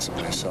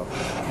offensively. So.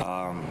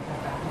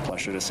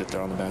 Pleasure to sit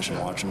there on the bench and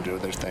watch them do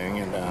their thing,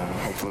 and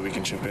hopefully we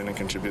can chip in and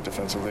contribute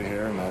defensively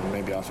here, and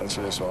maybe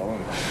offensively as well,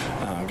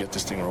 and get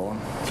this thing rolling.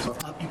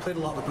 You played a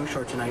lot with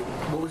Bouchard tonight.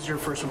 What was your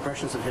first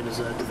impressions of him as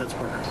a defense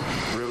partner?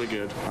 Really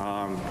good.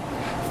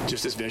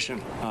 Just his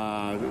vision.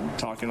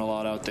 Talking a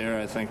lot out there.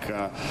 I think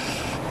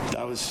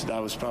that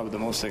was probably the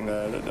most thing.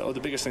 The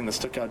biggest thing that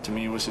stuck out to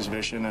me was his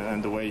vision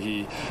and the way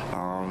he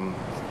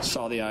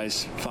saw the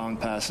ice,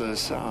 found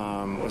passes,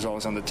 was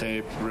always on the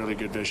tape. Really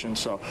good vision.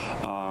 So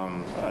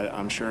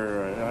I'm sure.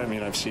 I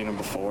mean, I've seen him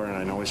before, and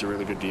I know he's a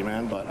really good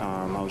D-man. But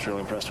I was really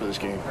impressed with his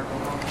game.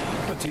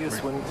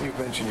 Matthias, when you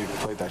mentioned you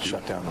played that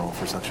shutdown role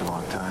for such a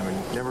long time,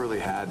 and never really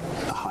had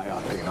a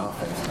high-octane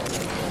offense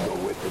to go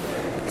with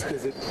it,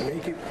 does it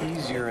make it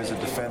easier as a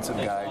defensive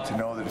guy to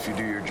know that if you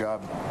do your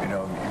job,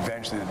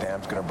 eventually the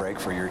dam's going to break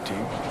for your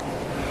team?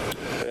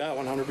 Yeah,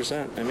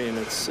 100%. I mean,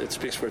 it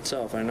speaks for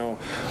itself. I know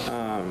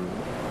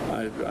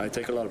I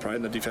take a lot of pride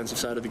in the defensive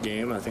side of the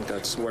game. I think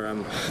that's where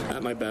I'm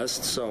at my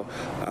best. So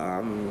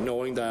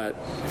knowing that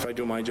if I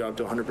do my job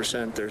to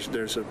 100%,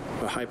 there's a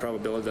high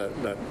probability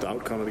that the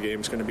outcome of the game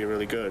is going to be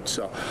really good.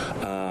 So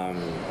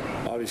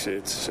obviously,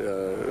 it's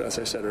as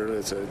I said earlier,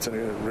 it's a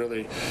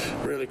really,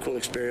 really cool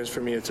experience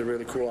for me. It's a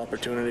really cool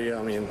opportunity.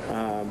 I mean,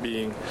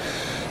 being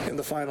in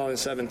the final in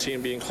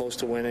 17, being close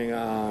to winning,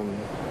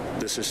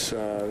 this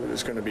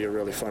is going to be a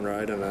really fun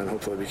ride, and then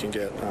hopefully we can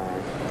get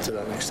to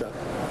that next step.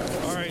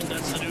 All right,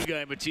 that's the new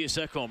guy, Matthias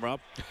Ekholm, Rob.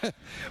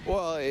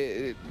 Well,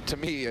 to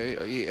me,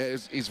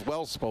 he's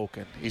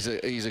well-spoken. He's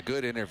a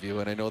good interview,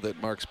 and I know that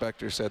Mark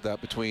Spector said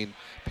that between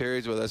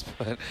periods with us.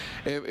 But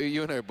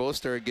you and I both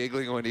started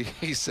giggling when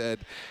he said,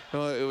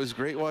 it was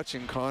great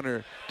watching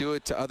Connor do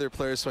it to other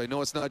players, so I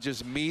know it's not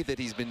just me that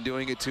he's been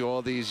doing it to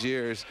all these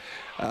years,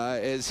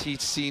 as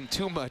he's seen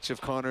too much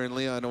of Connor and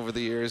Leon over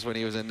the years when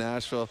he was in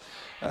Nashville.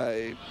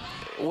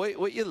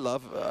 What you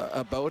love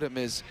about him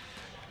is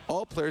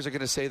all players are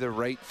going to say the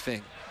right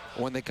thing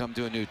when they come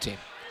to a new team.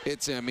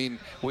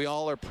 We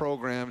all are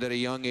programmed at a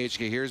young age.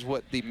 Here's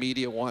what the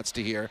media wants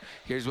to hear.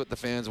 Here's what the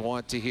fans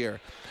want to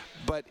hear.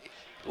 But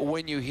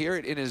when you hear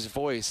it in his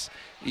voice,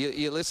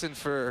 you listen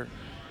for,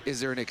 is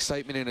there an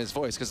excitement in his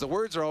voice? Because the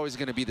words are always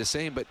going to be the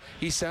same, but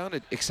he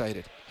sounded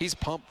excited. He's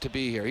pumped to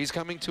be here. He's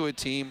coming to a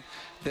team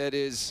that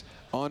is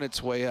on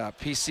its way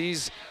up. He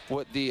sees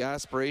what the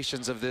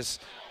aspirations of this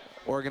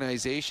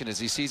organization is.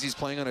 He sees he's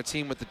playing on a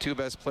team with the two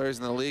best players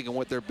in the league and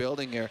what they're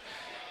building here.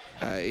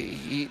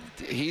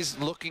 He's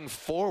looking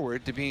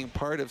forward to being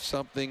part of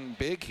something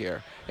big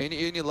here, and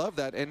you love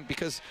that. And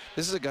because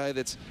this is a guy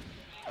that's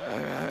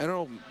I don't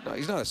know,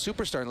 he's not a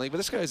superstar in the league, but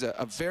this guy's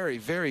a very,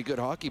 very good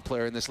hockey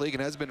player in this league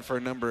and has been for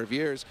a number of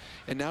years,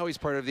 and now he's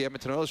part of the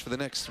Edmonton Oilers for the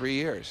next 3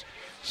 years.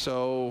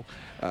 So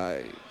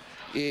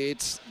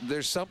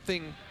there's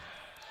something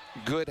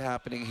good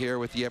happening here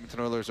with the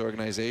Edmonton Oilers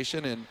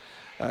organization, and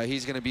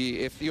he's going to be,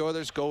 if the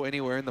Oilers go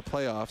anywhere in the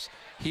playoffs,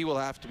 he will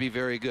have to be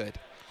very good.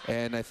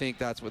 And I think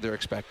that's what they're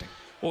expecting.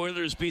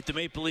 Oilers beat the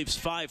Maple Leafs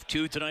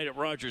 5-2 tonight at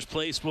Rogers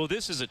Place. Well,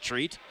 this is a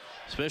treat,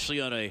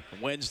 especially on a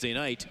Wednesday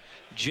night.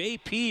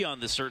 JP on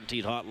the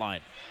Certainty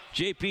Hotline.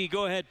 JP,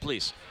 go ahead,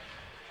 please.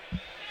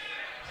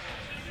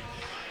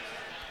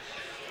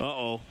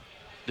 Uh-oh.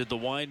 Did the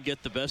wine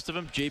get the best of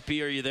him?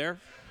 JP, are you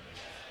there?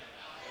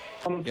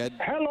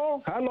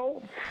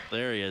 Hello.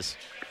 There he is.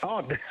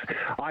 Oh,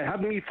 I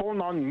had my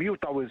phone on mute.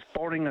 I was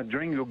pouring a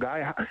drink, you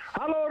guy.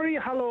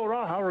 Hello,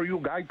 Ra. How are you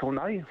guys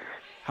tonight?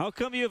 How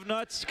come you have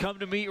not come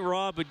to meet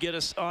Rob and get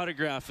us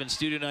autograph in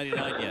Studio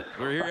 99 yet?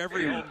 We're here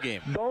every home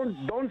game.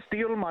 Don't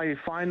steal my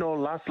final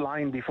last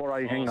line before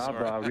I hang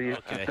up, Ree.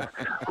 Okay.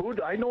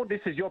 Good. I know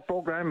this is your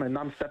program, and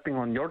I'm stepping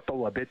on your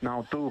toe a bit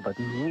now too. But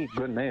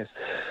goodness.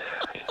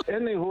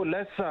 Anywho,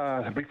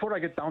 let's. Before I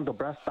get down to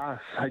brass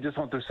tacks, I just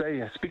want to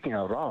say, speaking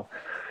of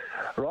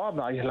Rob,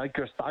 I like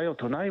your style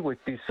tonight with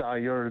this.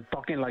 You're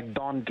talking like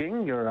Don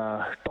King. You're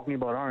talking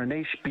about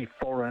RNH be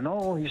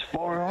 4-0. He's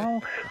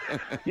 4-0.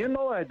 You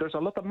know, there's a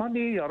lot of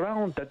money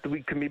around that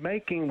we can be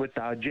making with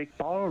Jake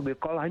Paul.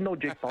 I know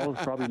Jake Paul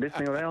is probably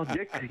listening around.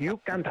 Jake, you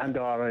can't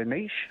handle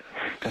RNH.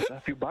 That's a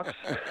few bucks.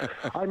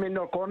 I'm in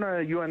your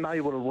corner. You and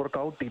I will work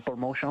out the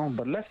promotion.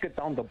 But let's get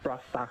down to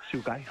brass tacks,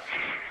 you guys.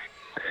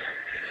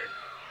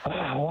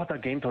 What a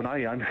game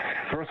tonight.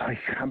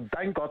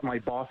 Thank God my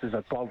boss is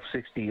a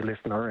 1260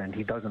 listener and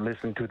he doesn't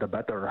listen to the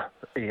better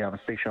AM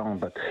station,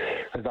 but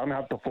because I'm going to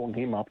have to phone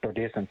him after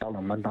this and tell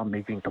him I'm not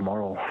making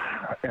tomorrow,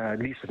 at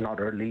least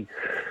not early.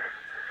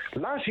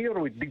 Last year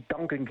with Dick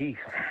Duncan, he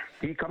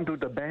come to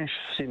the bench,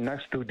 sit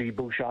next to the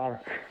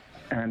Bouchard.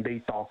 and they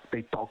talk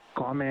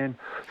common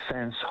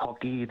sense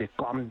hockey. They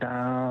calm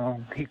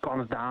down. He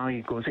calms down.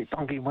 He goes, "Hey,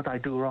 Tonky, what I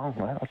do wrong?"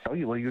 "Well, I'll tell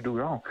you what you do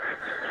wrong."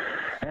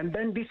 And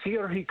then this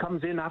year he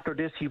comes in after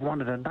this. He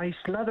wanted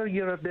another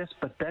year of this,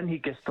 but then he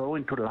gets thrown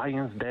into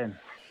Lions Den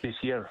this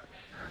year.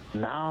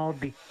 Now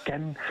the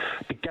Ken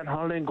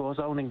Holland goes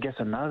out and gets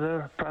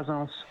another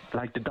presence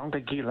like the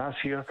Donkey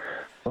last year.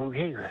 "Oh,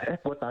 hey,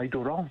 heck, what I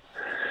do wrong?"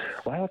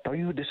 "Well, I'll tell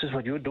you, this is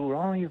what you do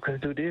wrong. You can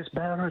do this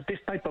better." This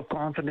type of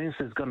confidence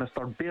is going to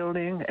start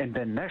building, and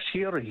then next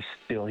year he's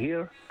still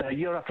here. The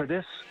year after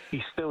this,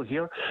 he's still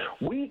here.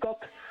 We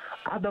got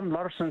Adam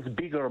Larson's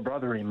bigger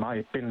brother, in my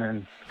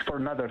opinion, for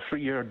another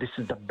 3 years. This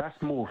is the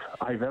best move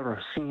I've ever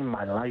seen in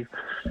my life.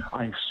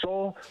 I'm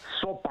so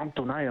pumped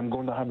tonight. I'm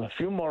going to have a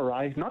few more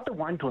rides. Not the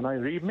one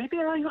tonight, maybe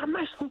I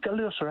might sneak a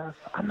little rest.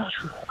 I'm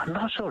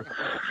not sure.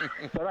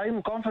 But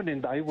I'm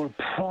confident I will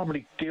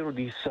probably kill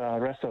this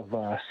rest of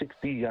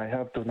 60 I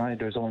have tonight.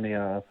 There's only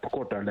a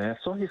quarter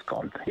left, so he's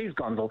gone.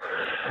 So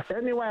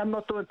anyway, I'm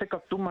not going to take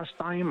up too much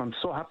time. I'm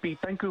so happy.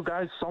 Thank you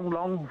guys so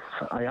long.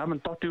 I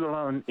haven't talked to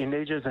you in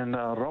ages, and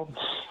Rob,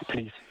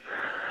 please.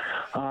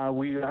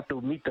 We have to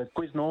meet at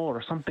Quizno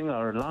or something,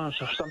 or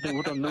lunch or something.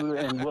 We don't know,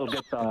 and we'll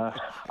get.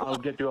 I'll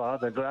get you an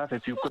autograph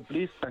if you could,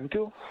 please. Thank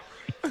you.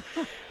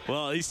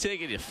 Well, he's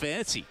taking it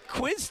fancy.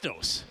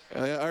 Quiznos.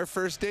 Our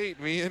first date,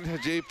 me and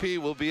JP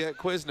will be at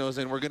Quiznos,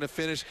 and we're going to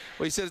finish.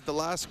 Well, he says the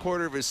last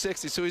quarter of his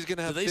 60, so he's going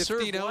to have 15 ounces.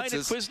 Do they serve wine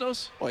at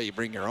Quiznos? Well, you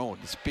bring your own.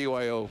 It's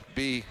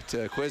BYOB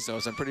to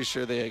Quiznos. I'm pretty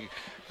sure they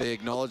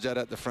acknowledge that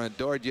at the front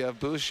door. Do you have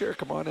booze? Sure,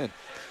 come on in.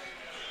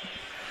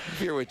 If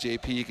you're with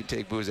JP, you can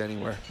take booze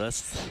anywhere.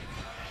 It's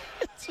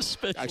a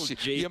special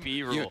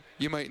JP rule.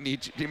 You might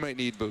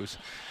need booze.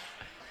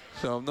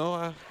 So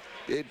no,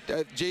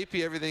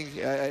 JP,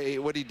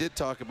 everything. What he did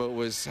talk about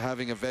was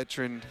having a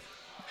veteran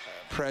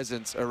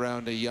presence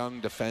around a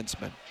young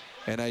defenseman,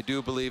 and I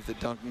do believe that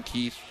Duncan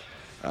Keith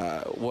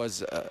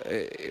was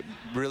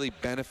really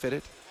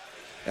benefited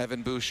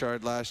Evan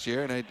Bouchard last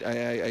year, and I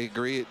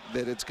agree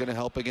that it's going to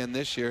help again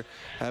this year,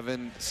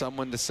 having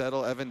someone to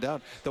settle Evan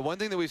down. The one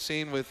thing that we've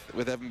seen with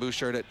Evan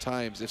Bouchard at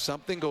times, if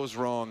something goes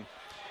wrong,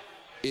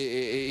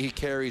 he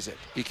carries it.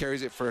 He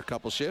carries it for a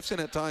couple shifts, and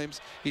at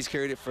times he's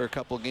carried it for a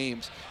couple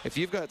games. If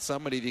you've got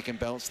somebody that can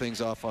bounce things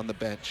off on the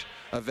bench,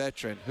 a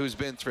veteran who's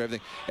been through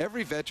everything.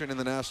 Every veteran in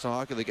the National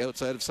Hockey League,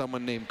 outside of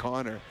someone named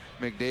Connor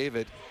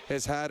McDavid,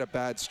 has had a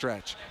bad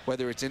stretch,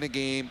 whether it's in a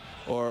game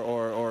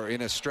or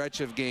in a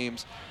stretch of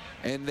games.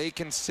 And they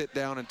can sit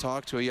down and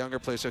talk to a younger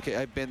player. Okay,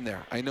 I've been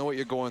there. I know what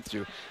you're going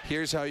through.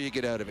 Here's how you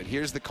get out of it.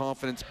 Here's the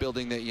confidence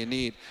building that you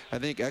need. I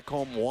think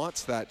Ekholm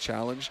wants that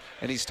challenge,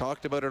 and he's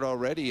talked about it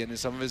already in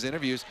some of his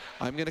interviews.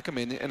 I'm going to come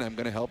in and I'm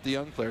going to help the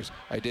young players.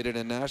 I did it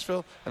in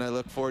Nashville, and I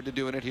look forward to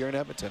doing it here in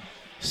Edmonton.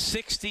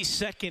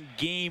 62nd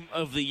game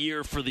of the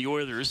year for the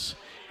Oilers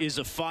is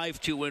a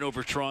 5-2 win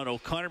over Toronto.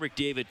 Connor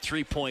McDavid,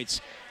 3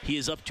 points. He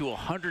is up to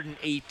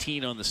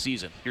 118 on the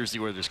season. Here's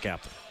the Oilers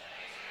captain.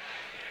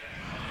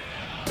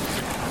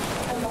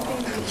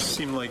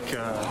 Seemed like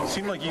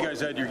you guys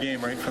had your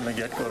game right from the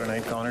get-go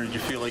tonight, Connor. Did you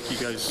feel like you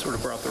guys sort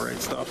of brought the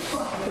right stuff?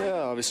 Yeah,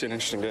 obviously an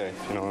interesting day.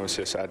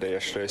 Obviously a sad day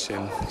yesterday,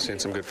 seeing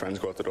some good friends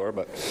go out the door,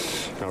 but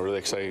really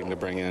exciting to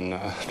bring in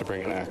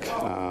Ek.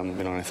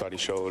 And I thought he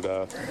showed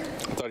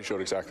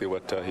exactly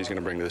what he's going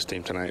to bring to this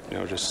team tonight.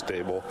 Just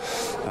stable,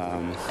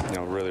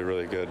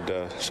 really good,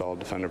 solid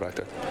defender back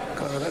there.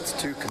 Connor, that's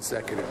 2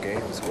 consecutive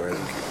games where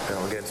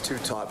against 2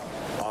 top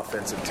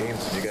offensive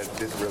teams, and you guys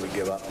didn't really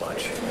give up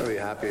much. I'm really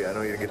happy. I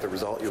know you didn't get the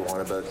result you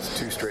wanted, but it's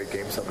 2 straight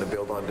games, something to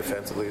build on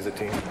defensively as a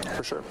team.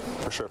 For sure.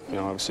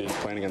 Obviously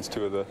playing against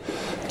two of the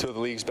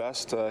league's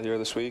best here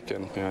this week,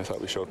 and I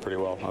thought we showed pretty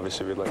well.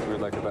 Obviously we'd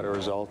like a better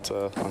result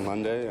on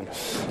Monday, and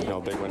a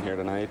big win here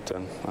tonight,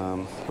 and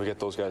we get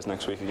those guys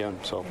next week again.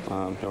 So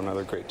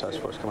another great test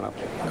for us coming up.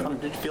 Connor,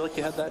 did you feel like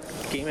you had that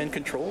game in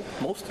control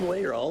most of the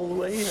way or all the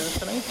way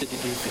tonight? Did you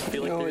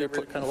feel like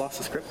they kind of lost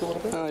the script a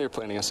little bit? You're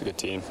playing against a good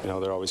team.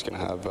 They're always going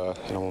to have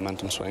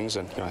momentum swings,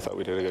 and I thought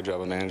we did a good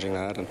job of managing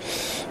that, and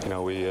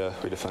we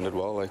defended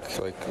well, like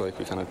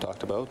we kind of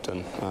talked about,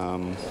 and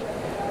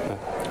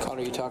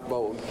Connor, you talk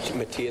about what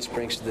Mattias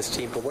brings to this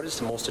team, but what is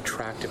the most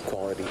attractive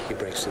quality he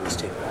brings to this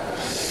team?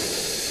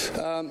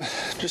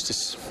 Just a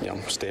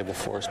stable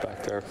force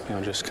back there.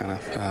 Just kind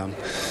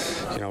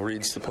of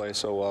reads the play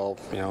so well.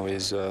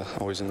 He's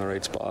always in the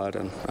right spot,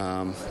 and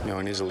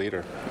and he's a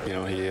leader.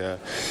 He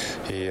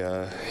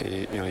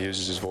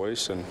uses his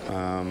voice, and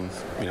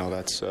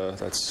that's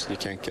you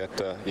can't get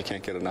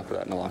enough of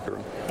that in the locker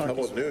room. How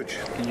about Nuge?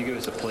 Can you give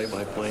us a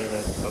play-by-play of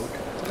that boat?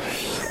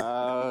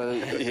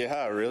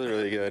 Yeah,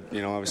 really good.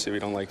 Obviously we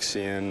don't like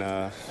seeing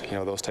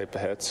those type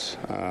of hits.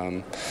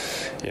 And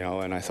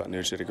I thought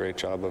Nuge did a great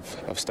job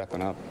of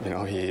stepping up.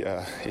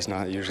 He's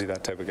not usually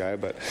that type of guy,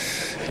 but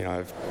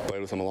I've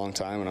played with him a long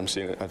time, and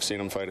I've seen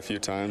him fight a few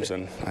times,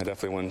 and I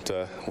definitely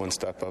wouldn't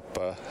step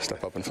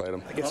up and fight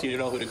him. I guess you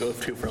know who to go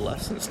to for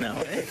lessons now,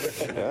 eh?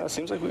 Yeah, it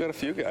seems like we got a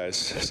few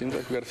guys.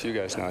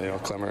 Now.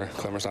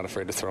 Clemmer's not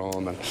afraid to throw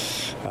him, and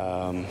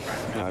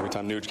every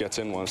time Nuge gets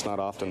in one, it's not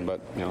often, but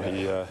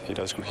he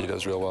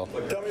does real well.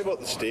 Tell me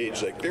about the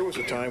stage. Like, there was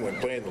a time when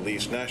playing the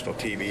Leafs, national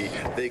TV,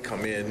 they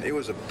come in, it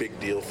was a big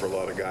deal for a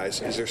lot of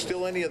guys. Is there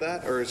still any of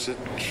that, or is it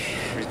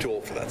you're too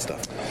old for that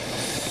stuff?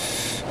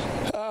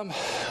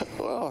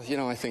 Well,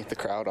 I think the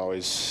crowd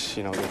always,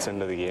 gets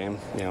into the game.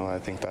 I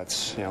think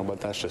that's, but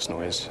that's just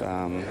noise.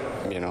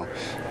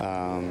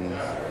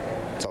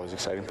 It's always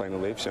exciting playing the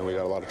Leafs. We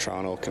got a lot of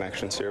Toronto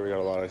connections here. We got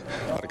a lot of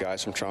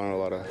guys from Toronto,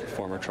 a lot of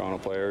former Toronto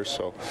players.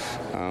 So,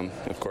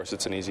 of course,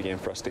 it's an easy game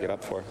for us to get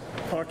up for.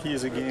 Hockey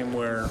is a game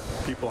where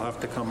people have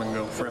to come and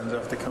go, friends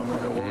have to come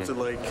and go. What was it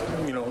like,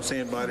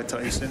 saying bye to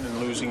Tyson and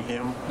losing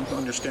him,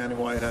 understanding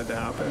why it had to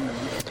happen, and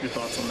your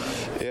thoughts on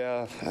that?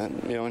 Yeah,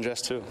 and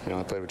Jess too.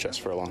 I played with Jess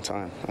for a long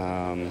time.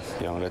 And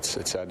it's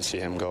sad to see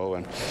him go.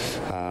 And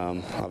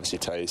obviously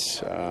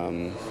Tice,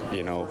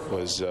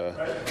 was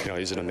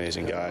he's an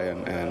amazing guy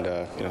and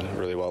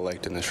really well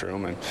liked in this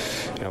room. And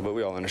but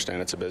we all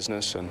understand it's a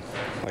business. And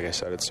like I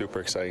said, it's super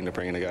exciting to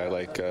bring in a guy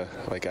like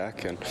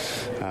Eck. And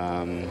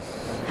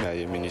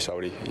you saw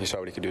what he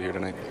could do here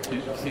tonight. Do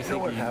you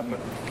think what happened?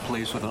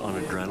 Plays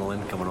on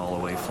adrenaline, coming all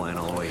the way, flying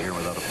all the way here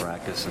without a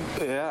practice. And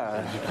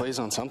he plays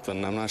on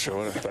something. I'm not sure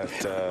what,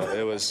 but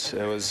it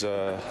was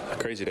a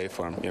crazy day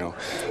for him.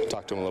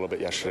 Talked to him a little bit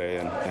yesterday,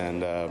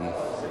 and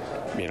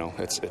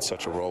it's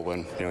such a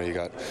whirlwind. You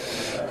got,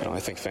 I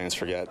think fans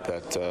forget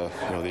that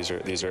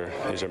these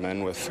are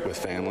men with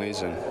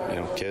families and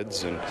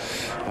kids, and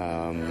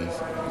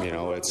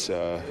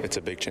it's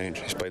a big change.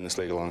 He's played in this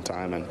league a long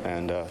time,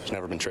 and he's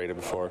never been traded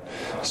before.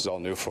 This is all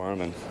new for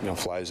him, and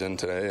flies in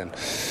today and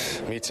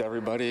meets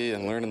everybody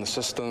and learning the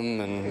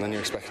system, and then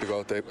you're expected to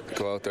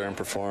go out there and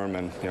perform.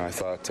 And I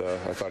thought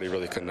he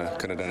really couldn't have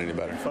done any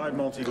better. 5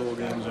 multi-goal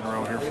games in a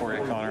row here for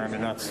you, Connor. I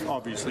mean, that's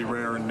obviously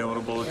rare and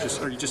notable.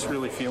 Are you just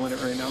really feeling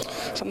it right now?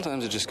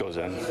 Sometimes it just goes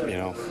in.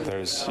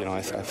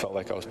 I felt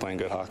like I was playing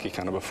good hockey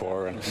kind of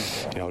before, and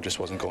it just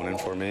wasn't going in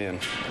for me.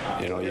 And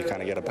you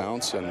kind of get a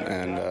bounce,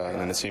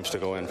 and it seems to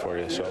go in for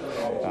you. So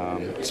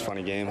it's a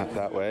funny game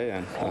that way,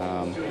 and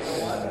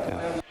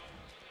yeah.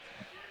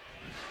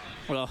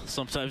 Well,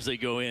 sometimes they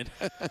go in.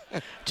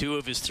 2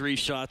 of his 3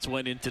 shots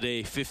went in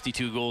today.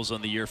 52 goals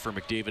on the year for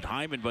McDavid.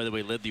 Hyman, by the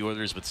way, led the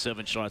Oilers with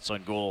 7 shots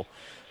on goal.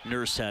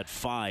 Nurse had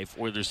 5.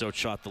 Oilers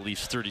outshot the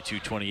Leafs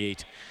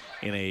 32-28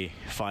 in a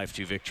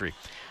 5-2 victory.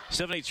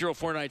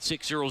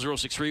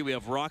 780-496-0063. We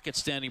have Rocket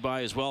standing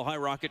by as well. Hi,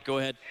 Rocket. Go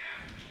ahead.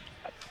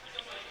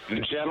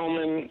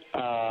 Gentlemen,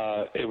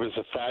 it was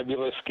a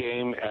fabulous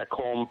game.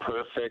 Ekholm,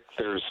 perfect.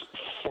 There's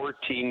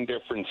 14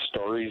 different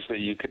stories that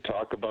you could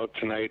talk about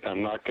tonight.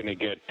 I'm not going to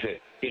get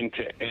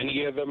into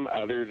any of them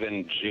other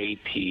than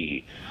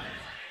JP.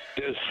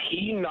 Does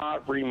he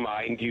not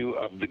remind you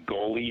of the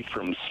goalie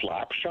from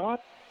Slapshot?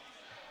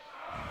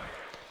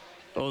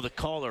 Oh, the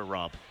caller,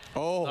 Rob.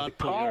 Oh, not the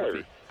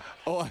caller.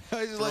 Oh,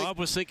 I was Rob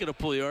was thinking of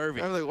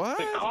Puljujarvi. I was like, what?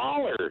 The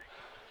caller.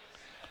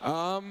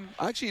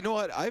 Actually, you know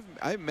what? I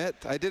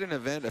did an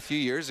event a few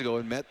years ago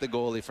and met the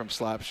goalie from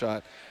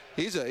Slapshot.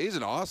 He's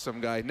an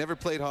awesome guy. Never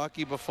played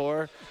hockey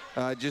before.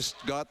 Just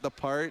got the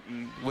part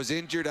and was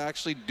injured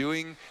actually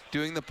doing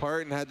the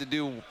part and had to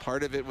do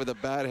part of it with a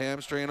bad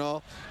hamstring and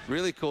all.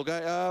 Really cool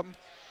guy.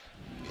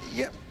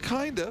 Yeah,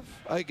 kind of.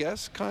 I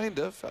guess, kind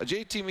of.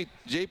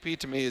 JP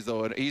to me is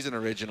though he's an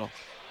original.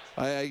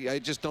 I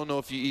just don't know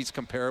if he's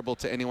comparable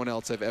to anyone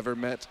else I've ever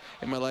met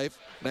in my life,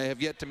 and I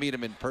have yet to meet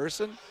him in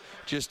person,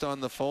 just on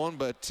the phone.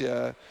 But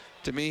to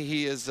me,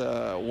 he is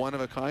one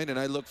of a kind, and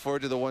I look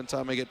forward to the one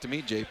time I get to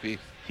meet JP.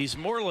 He's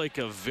more like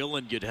a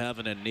villain you'd have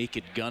in a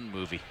Naked Gun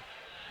movie.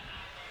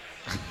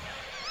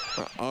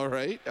 All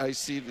right, I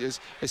see this.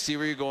 I see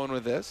where you're going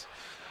with this.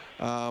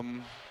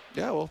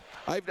 Yeah, well,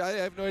 I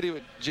have no idea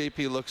what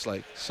JP looks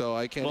like, so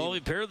I can't. Well,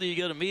 apparently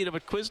you got to meet him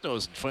at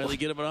Quiznos and finally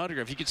get him an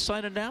autograph. You could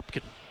sign a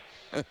napkin.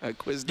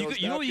 Quiznos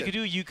you know what you could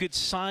do? You could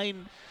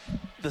sign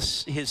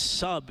his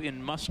sub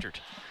in mustard.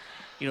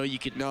 You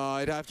could. No,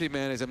 I'd have to be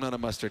mayonnaise. I'm not a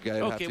mustard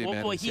guy. Well,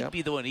 he'd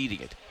be the one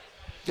eating it.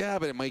 Yeah,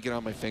 but it might get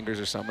on my fingers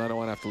or something. I don't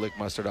want to have to lick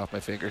mustard off my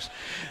fingers.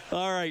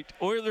 All right,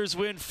 Oilers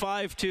win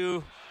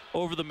 5-2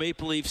 over the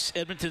Maple Leafs.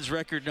 Edmonton's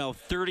record now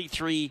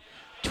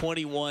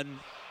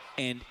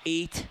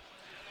 33-21-8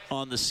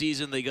 on the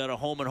season. They got a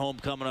home-and-home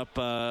coming up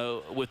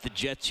with the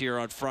Jets here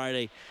on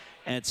Friday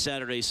and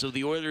Saturday. So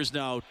the Oilers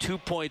now 2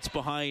 points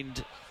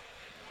behind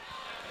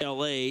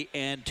LA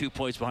and 2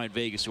 points behind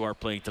Vegas, who are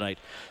playing tonight.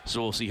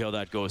 So we'll see how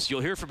that goes. You'll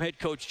hear from head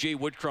coach Jay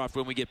Woodcroft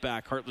when we get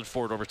back. Heartland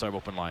Ford Overtime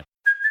Open Line.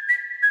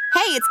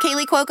 Hey, it's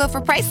Kaylee Cuoco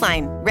for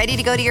Priceline. Ready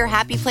to go to your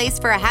happy place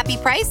for a happy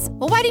price?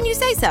 Well, why didn't you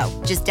say so?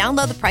 Just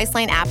download the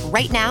Priceline app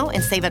right now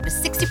and save up to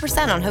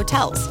 60% on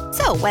hotels.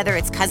 So whether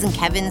it's Cousin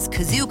Kevin's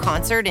Kazoo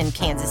Concert in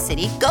Kansas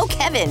City, go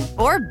Kevin,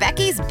 or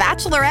Becky's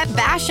Bachelorette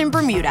Bash in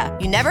Bermuda,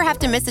 you never have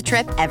to miss a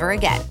trip ever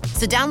again.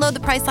 So download the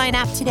Priceline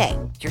app today.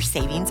 Your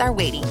savings are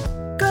waiting.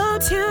 Go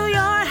to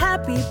your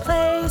happy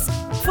place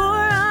for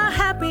a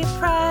happy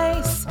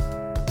price.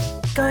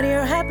 Go to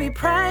your happy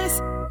price,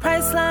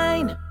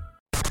 Priceline.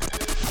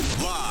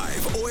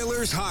 Live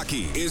Oilers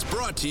hockey is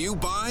brought to you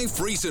by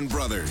Friesen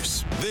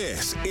Brothers.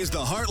 This is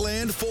the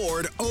Heartland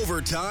Ford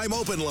Overtime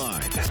Open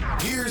Line.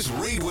 Here's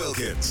Reed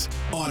Wilkins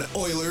on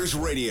Oilers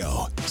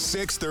Radio,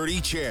 630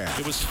 CHED.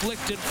 It was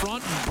flicked in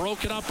front and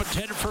broken up,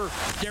 intended for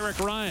Derek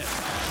Ryan.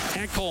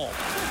 Ekholm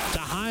to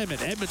Hyman.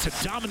 Edmonton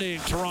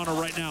dominating Toronto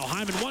right now.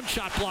 Hyman, one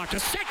shot blocked.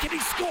 A second, he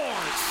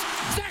scores.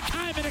 Zach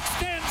Hyman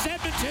extends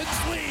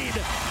Edmonton's lead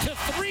to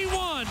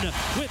 3-1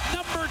 with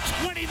number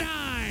 29.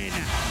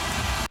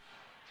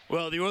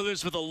 Well, the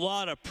Oilers with a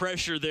lot of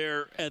pressure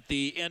there at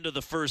the end of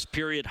the first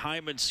period.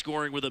 Hyman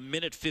scoring with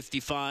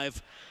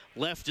 1:55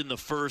 left in the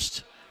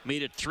first.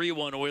 Made it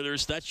 3-1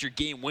 Oilers. That's your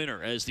game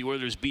winner as the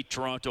Oilers beat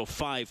Toronto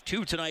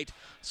 5-2 tonight.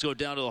 Let's go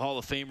down to the Hall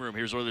of Fame room.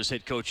 Here's Oilers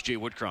head coach Jay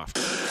Woodcroft.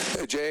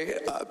 Hey, Jay,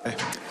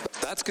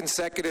 that's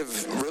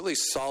consecutive, really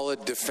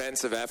solid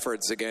defensive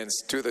efforts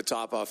against two of the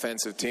top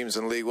offensive teams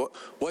in the league.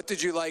 What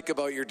did you like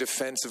about your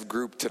defensive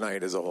group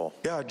tonight as a whole?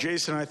 Yeah,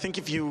 Jason, I think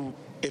if you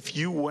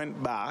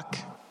went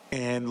back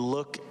and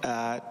look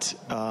at,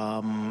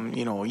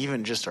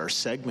 even just our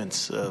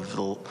segments of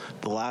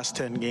the last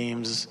 10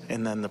 games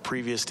and then the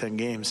previous 10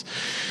 games,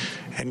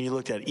 and you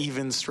looked at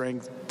even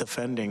strength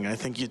defending, I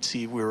think you'd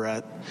see we were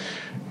at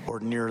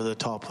or near the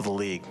top of the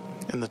league,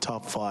 in the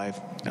top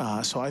 5.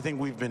 So I think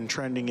we've been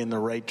trending in the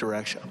right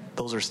direction.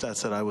 Those are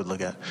stats that I would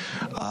look at.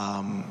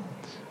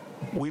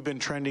 We've been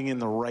trending in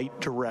the right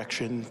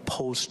direction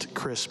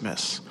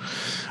post-Christmas.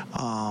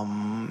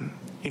 And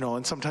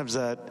sometimes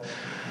that...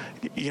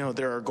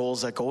 there are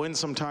goals that go in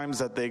sometimes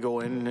that they go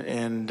in,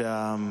 and,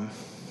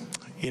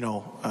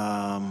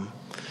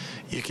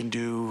 you can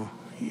do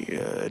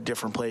a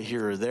different play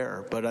here or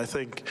there. But I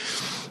think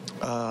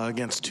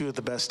against two of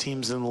the best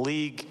teams in the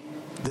league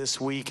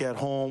this week at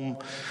home,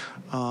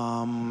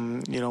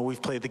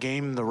 we've played the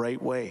game the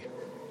right way.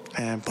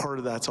 And part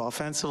of that's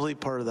offensively,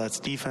 part of that's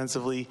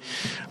defensively.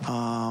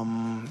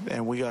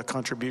 And we got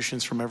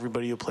contributions from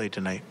everybody who played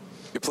tonight.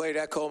 You played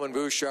Ekholm and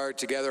Bouchard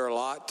together a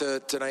lot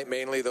tonight,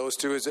 mainly those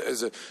two as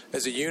a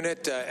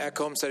unit.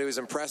 Ekholm said he was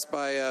impressed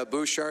by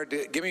Bouchard.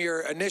 Give me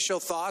your initial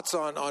thoughts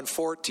on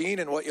 14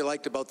 and what you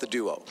liked about the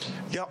duo.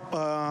 Yeah,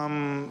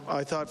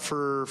 I thought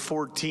for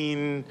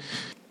 14,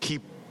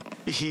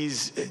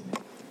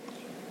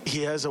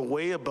 he has a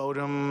way about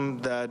him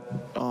that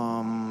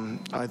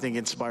I think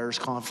inspires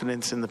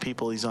confidence in the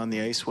people he's on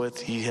the ice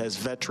with. He has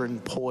veteran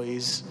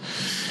poise.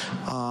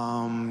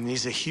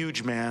 He's a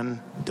huge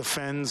man,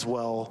 defends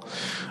well,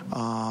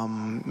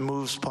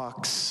 moves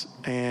pucks,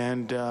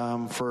 and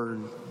for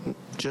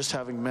just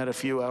having met a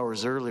few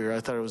hours earlier,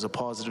 I thought it was a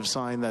positive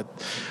sign that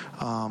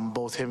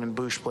both him and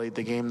Bush played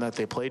the game that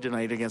they played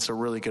tonight against a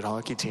really good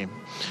hockey team.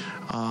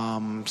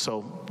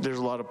 So there's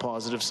a lot of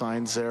positive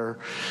signs there.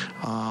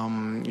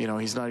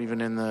 He's not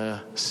even in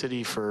the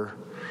city for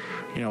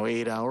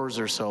 8 hours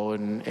or so,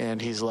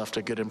 and he's left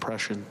a good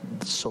impression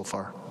so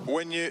far.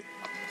 When you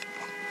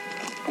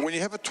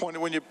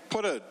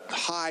put a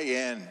high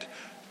end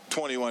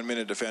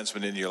 21-minute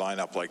defenseman in your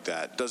lineup like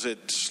that, does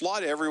it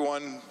slot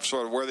everyone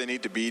sort of where they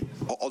need to be?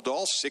 Do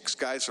all 6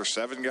 guys or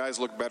 7 guys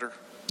look better?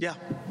 Yeah,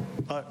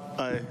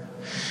 I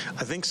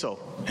think so.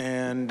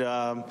 And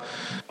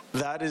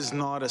that is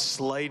not a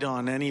slight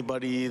on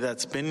anybody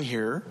that's been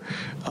here.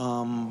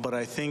 But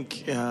I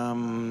think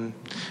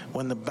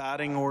when the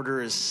batting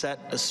order is set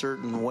a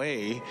certain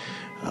way,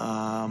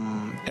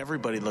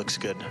 everybody looks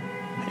good.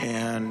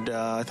 And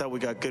I thought we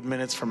got good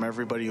minutes from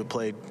everybody who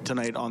played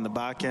tonight on the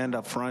back end,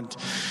 up front.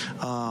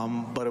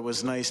 But it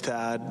was nice to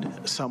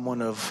add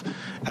someone of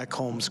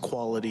Ekholm's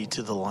quality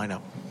to the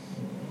lineup.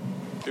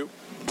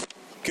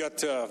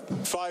 Got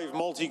 5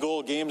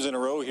 multi-goal games in a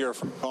row here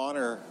from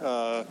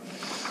Connor.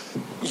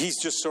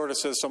 He's just sort of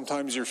says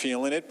sometimes you're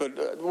feeling it,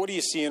 but what are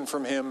you seeing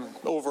from him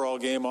overall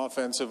game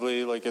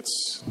offensively? Like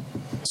this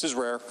is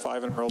rare,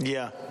 5 in a row.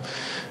 Yeah,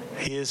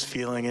 he is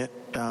feeling it.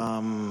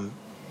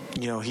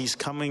 He's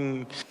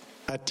coming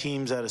at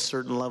teams at a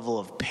certain level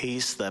of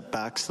pace that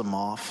backs them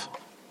off.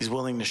 He's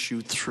willing to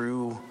shoot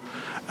through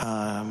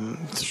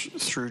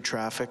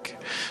traffic.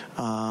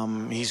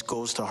 He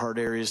goes to hard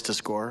areas to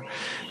score.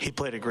 He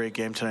played a great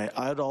game tonight.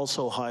 I'd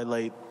also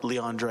highlight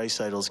Leon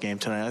Draisaitl's game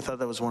tonight. I thought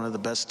that was one of the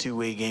best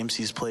two-way games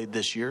he's played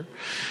this year.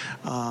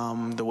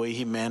 The way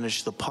he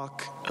managed the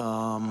puck.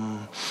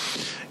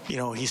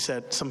 He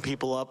set some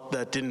people up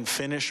that didn't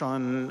finish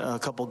on a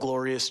couple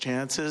glorious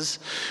chances.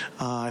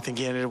 I think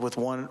he ended with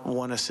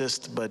one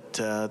assist, but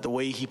the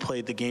way he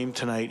played the game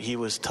tonight, he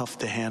was tough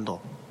to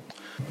handle.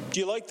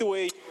 Do you like the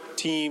way your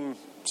team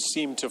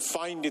seemed to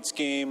find its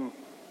game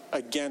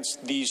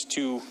against these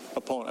two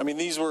opponents? I mean,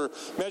 these were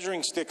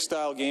measuring stick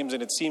style games,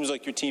 and it seems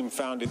like your team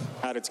found it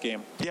at its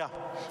game. Yeah,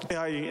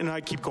 and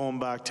I keep going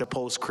back to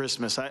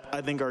post-Christmas.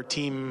 I think our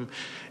team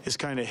is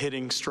kind of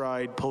hitting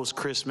stride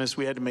post-Christmas.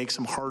 We had to make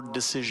some hard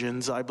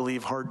decisions. I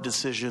believe hard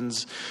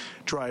decisions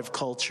drive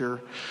culture,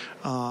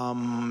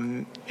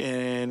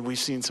 and we've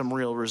seen some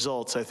real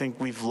results. I think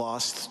we've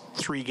lost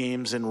 3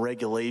 games in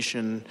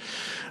regulation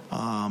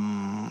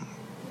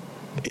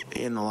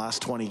in the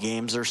last 20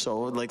 games or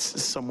so, like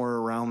somewhere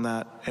around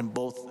that. And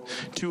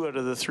 2 out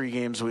of the 3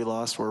 games we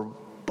lost were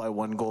by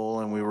 1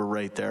 goal, and we were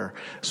right there.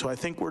 So I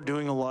think we're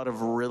doing a lot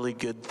of really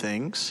good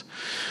things.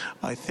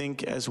 I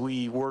think as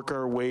we work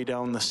our way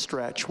down the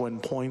stretch, when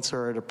points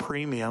are at a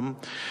premium,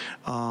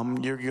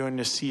 you're going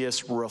to see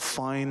us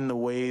refine the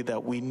way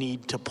that we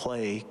need to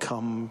play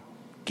come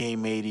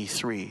game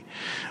 83.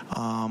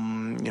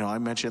 I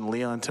mentioned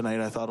Leon tonight.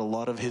 I thought a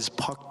lot of his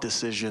puck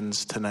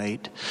decisions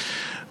tonight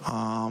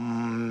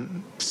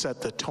set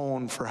the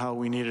tone for how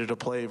we needed to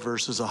play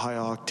versus a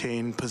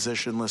high-octane,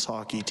 positionless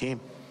hockey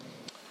team.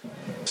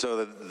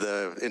 So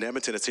in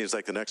Edmonton, it seems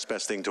like the next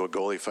best thing to a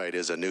goalie fight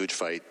is a Nuge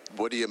fight.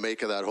 What do you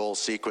make of that whole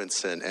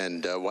sequence,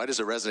 and why does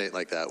it resonate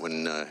like that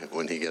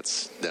when he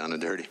gets down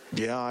and dirty?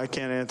 Yeah, I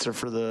can't answer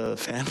for the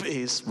fan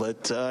base,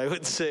 but I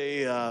would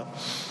say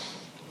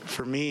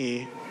for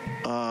me,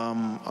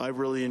 I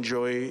really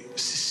enjoy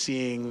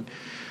seeing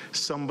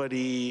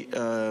somebody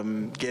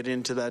get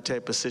into that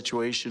type of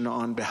situation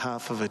on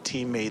behalf of a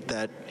teammate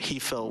that he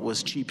felt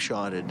was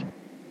cheap-shotted.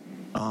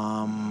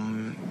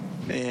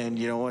 And,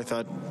 I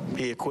thought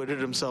he acquitted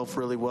himself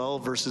really well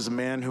versus a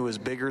man who was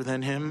bigger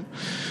than him.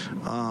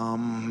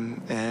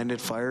 And it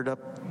fired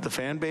up the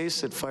fan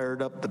base. It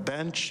fired up the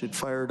bench. It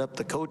fired up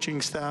the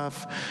coaching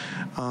staff.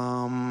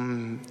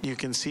 You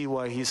can see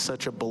why he's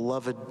such a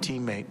beloved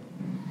teammate.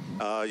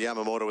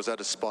 Yamamoto, was that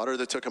a spotter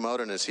that took him out,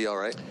 and is he all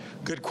right?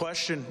 Good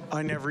question.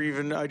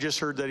 I just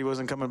heard that he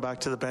wasn't coming back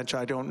to the bench.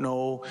 I don't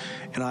know,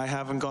 and I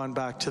haven't gone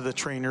back to the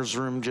trainer's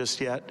room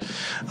just yet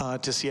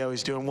to see how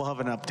he's doing. We'll have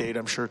an update,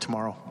 I'm sure,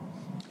 tomorrow.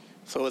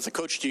 So as a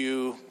coach, do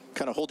you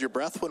kind of hold your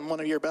breath when one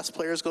of your best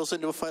players goes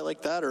into a fight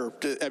like that? Or,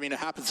 it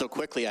happens so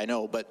quickly, I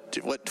know, but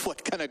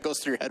what kind of goes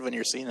through your head when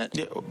you're seeing it?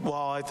 Yeah,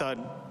 well, I thought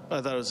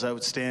it was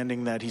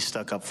outstanding that he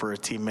stuck up for a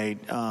teammate.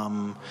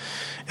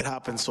 It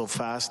happened so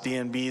fast.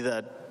 DNB,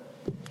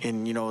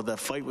 the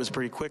fight was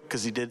pretty quick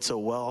because he did so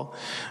well.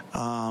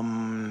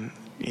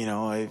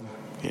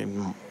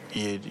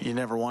 You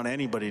never want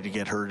anybody to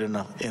get hurt in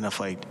a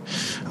fight.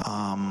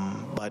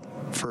 But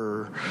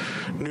for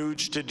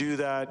Nuge to do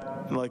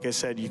that, like I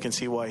said, you can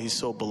see why he's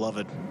so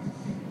beloved.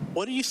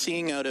 What are you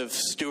seeing out of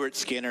Stuart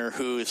Skinner,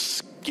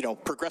 who's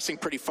progressing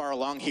pretty far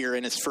along here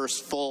in his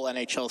first full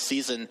NHL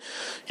season?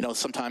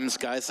 Sometimes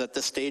guys at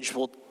this stage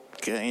will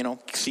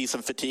see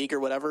some fatigue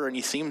or whatever, and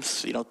he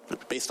seems,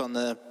 based on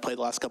the play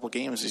the last couple of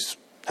games, he's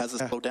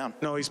hasn't slowed down.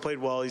 No, he's played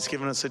well. He's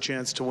given us a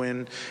chance to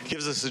win.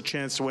 Gives us a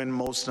chance to win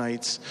most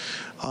nights.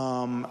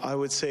 I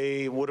would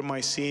say, what am I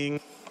seeing?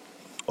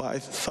 Well, I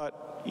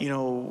thought,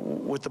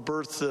 with the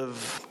birth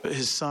of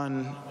his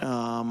son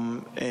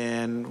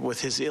and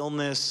with his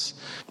illness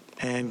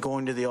and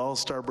going to the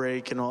All-Star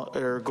break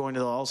or going to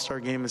the All-Star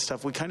game and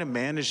stuff, we kind of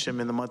managed him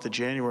in the month of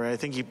January. I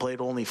think he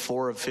played only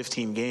 4 of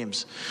 15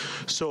 games.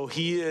 So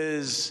he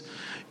is,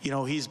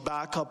 he's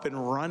back up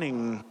and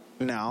running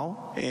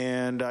now,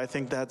 and I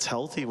think that's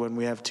healthy when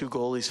we have 2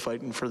 goalies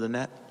fighting for the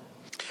net.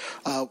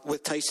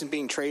 With Tyson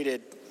being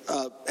traded,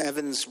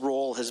 Evan's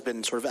role has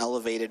been sort of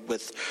elevated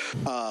with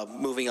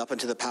moving up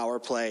into the power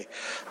play.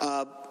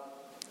 How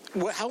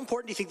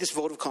important do you think this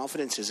vote of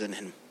confidence is in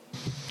him?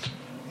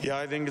 Yeah,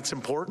 I think it's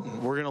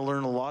important. We're going to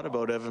learn a lot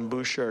about Evan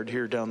Bouchard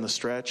here down the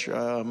stretch.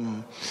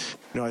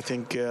 I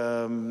think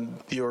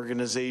the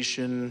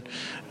organization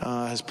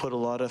has put a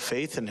lot of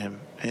faith in him.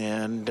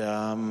 And,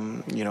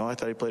 I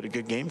thought he played a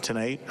good game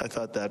tonight. I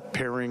thought that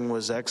pairing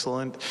was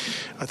excellent.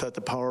 I thought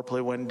the power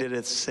play went and did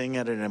its thing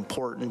at an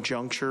important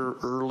juncture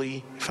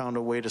early, found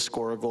a way to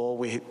score a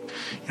goal.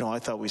 I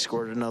thought we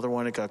scored another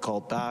one. It got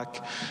called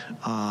back.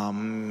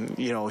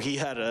 He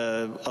had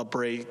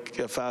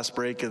a fast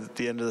break at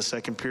the end of the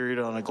second period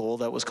on a goal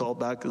that was called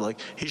back.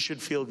 He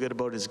should feel good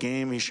about his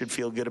game. He should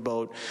feel good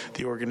about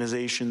the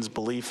organization's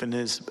belief in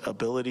his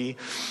ability.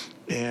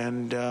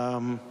 And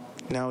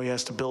now he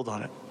has to build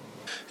on it.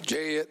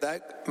 Jay,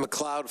 that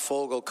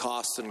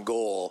McLeod-Foegele-Kostin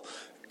goal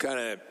kind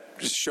of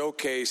just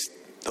showcased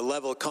the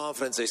level of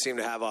confidence they seem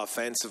to have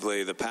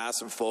offensively, the pass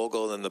from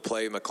Foegele and the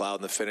play of McLeod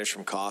and the finish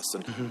from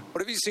Kostin. Mm-hmm.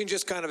 What have you seen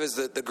just kind of as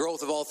the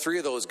growth of all 3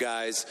 of those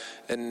guys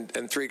and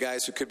 3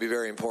 guys who could be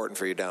very important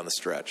for you down the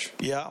stretch?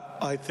 Yeah,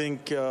 I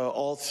think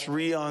all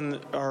 3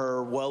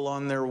 are well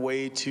on their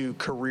way to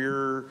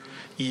career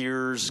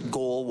years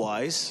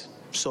goal-wise.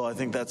 So I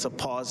think that's a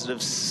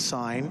positive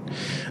sign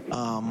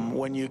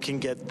when you can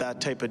get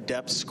that type of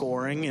depth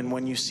scoring, and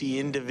when you see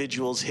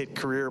individuals hit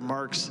career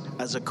marks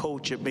as a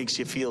coach, it makes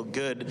you feel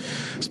good,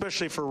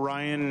 especially for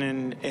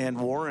Ryan and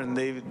Warren.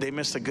 They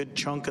missed a good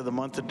chunk of the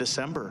month of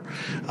December.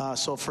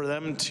 So for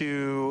them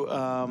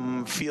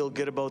to feel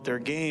good about their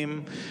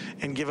game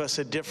and give us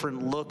a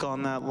different look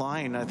on that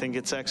line, I think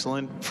it's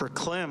excellent. For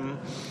Klim,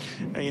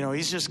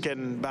 he's just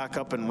getting back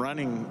up and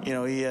running.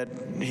 He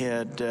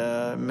had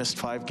missed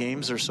 5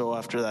 games or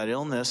so after that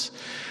illness,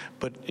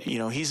 but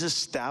he's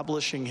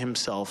establishing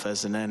himself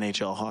as an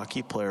NHL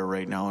hockey player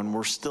right now, and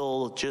we're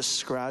still just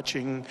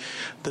scratching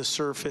the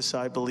surface,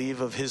 I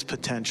believe, of his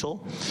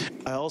potential.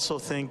 I also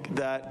think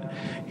that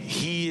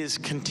he is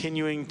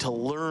continuing to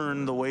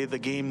learn the way the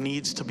game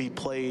needs to be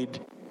played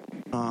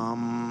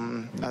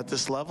at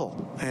this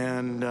level,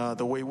 and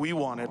the way we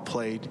want it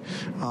played.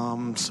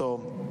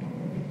 So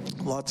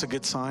lots of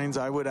good signs.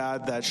 I would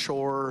add that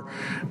Shore,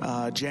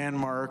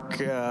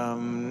 Janmark,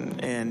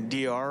 and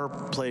DR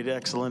played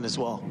excellent as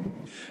well.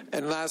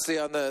 And lastly,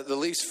 on the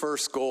Leafs'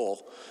 first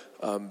goal,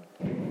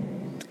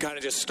 kind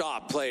of just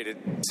stopped, played.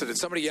 So did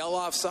somebody yell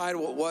offside?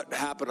 What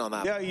happened on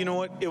that? Yeah, you know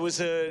what? It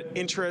was an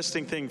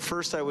interesting thing.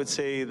 First, I would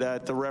say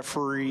that the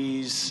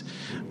referees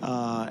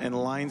and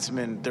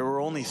linesmen, there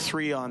were only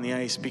 3 on the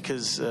ice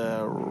because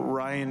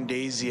Ryan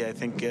Daisy, I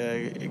think,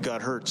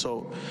 got hurt.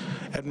 So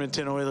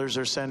Edmonton Oilers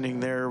are sending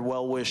their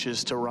well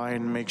wishes to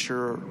Ryan to make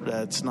sure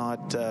that's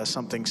not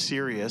something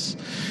serious.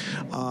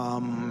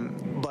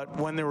 But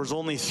when there was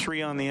only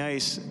 3 on the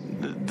ice,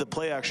 the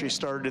play actually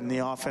started in the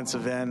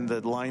offensive end.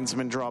 The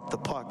linesman dropped the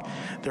puck.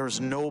 There was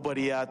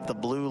nobody at the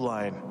blue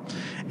line.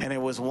 And it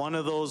was one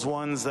of those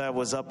ones that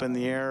was up in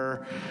the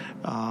air.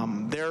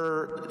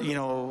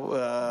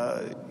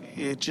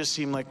 It just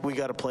seemed like we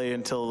got to play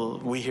until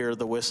we hear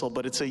the whistle,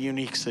 but it's a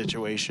unique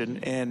situation.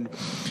 And,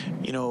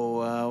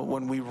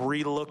 when we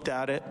re-looked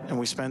at it and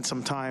we spent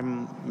some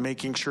time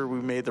making sure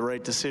we made the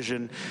right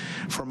decision,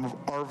 from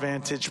our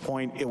vantage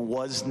point, it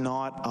was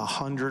not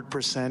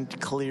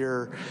 100%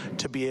 clear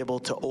to be able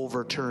to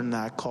overturn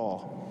that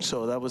call.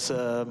 So that was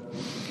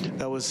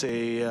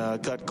a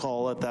gut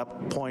call at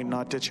that point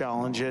not to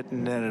challenge it,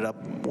 and ended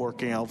up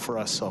working out for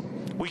us. So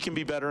we can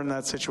be better in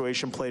that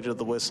situation, play to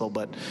the whistle,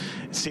 but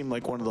it seemed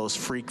like one of those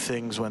freak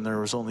things when there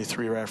was only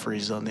 3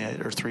 referees on the ice,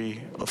 or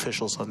 3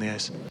 officials on the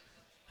ice.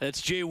 That's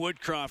Jay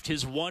Woodcroft,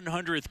 his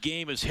 100th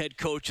game as head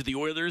coach of the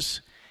Oilers.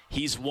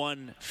 He's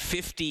won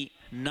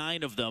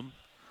 59 of them,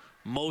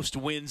 most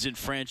wins in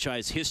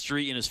franchise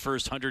history in his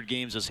first 100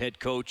 games as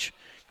head coach.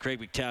 Craig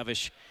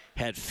McTavish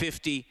had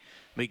 50.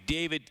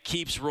 McDavid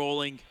keeps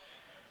rolling.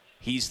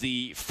 He's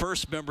the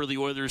first member of the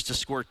Oilers to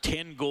score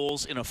 10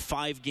 goals in a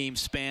 5-game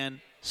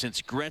span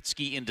since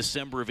Gretzky in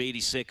December of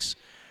 '86.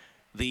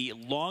 The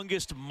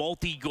longest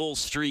multi-goal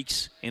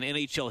streaks in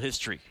NHL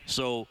history.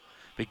 So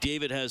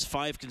McDavid has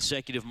 5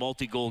 consecutive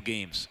multi-goal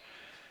games.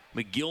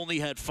 McGillney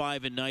had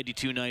 5 in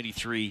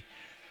 92-93.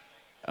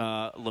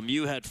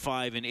 Lemieux had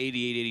 5 in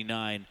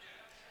 88-89.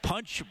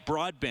 Punch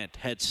Broadbent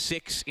had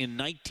 6 in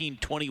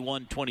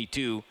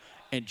 1921-22.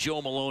 And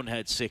Joe Malone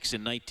had 6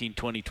 in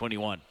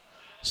 1920-21.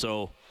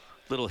 So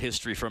little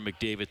history from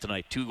McDavid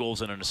tonight. 2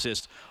 goals and an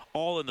assist,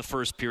 all in the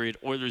first period.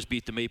 Oilers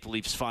beat the Maple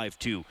Leafs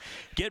 5-2.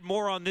 Get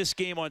more on this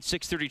game on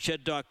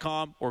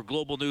 630ched.com or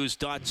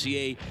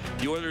globalnews.ca.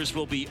 The Oilers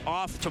will be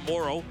off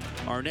tomorrow.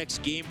 Our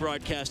next game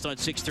broadcast on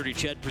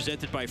 630 Ched,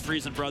 presented by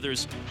Friesen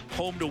Brothers.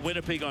 Home to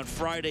Winnipeg on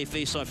Friday.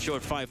 Face-off show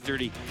at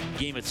 5:30.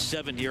 Game at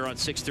 7 here on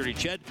 630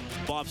 Ched.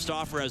 Bob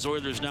Stauffer has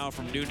Oilers Now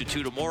from noon to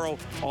 2 tomorrow.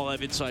 I'll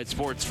have Inside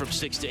Sports from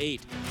 6 to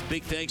 8.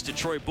 Big thanks to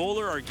Troy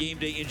Bowler, our game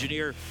day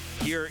engineer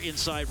here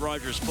inside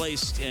Rogers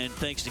Place. And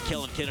thanks to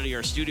Kellen Kennedy,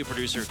 our studio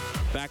producer,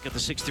 back at the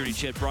 630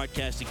 Ched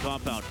Broadcasting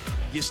Compound.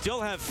 You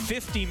still have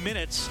 50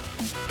 minutes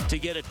to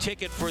get a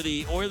ticket for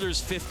the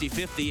Oilers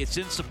 50-50. It's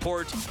in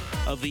support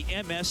of the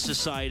MS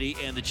Society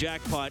and the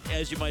jackpot,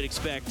 as you might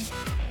expect,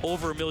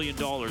 over $1 million,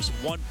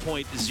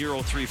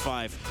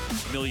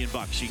 $1.035 million.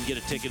 You can get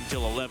a ticket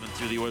until 11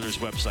 through the Oilers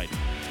website.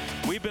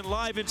 We've been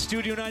live in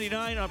Studio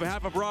 99. On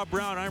behalf of Rob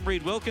Brown, I'm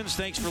Reed Wilkins.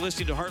 Thanks for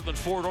listening to Heartland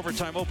Ford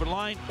Overtime Open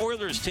Line.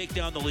 Oilers take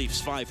down the Leafs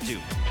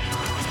 5-2.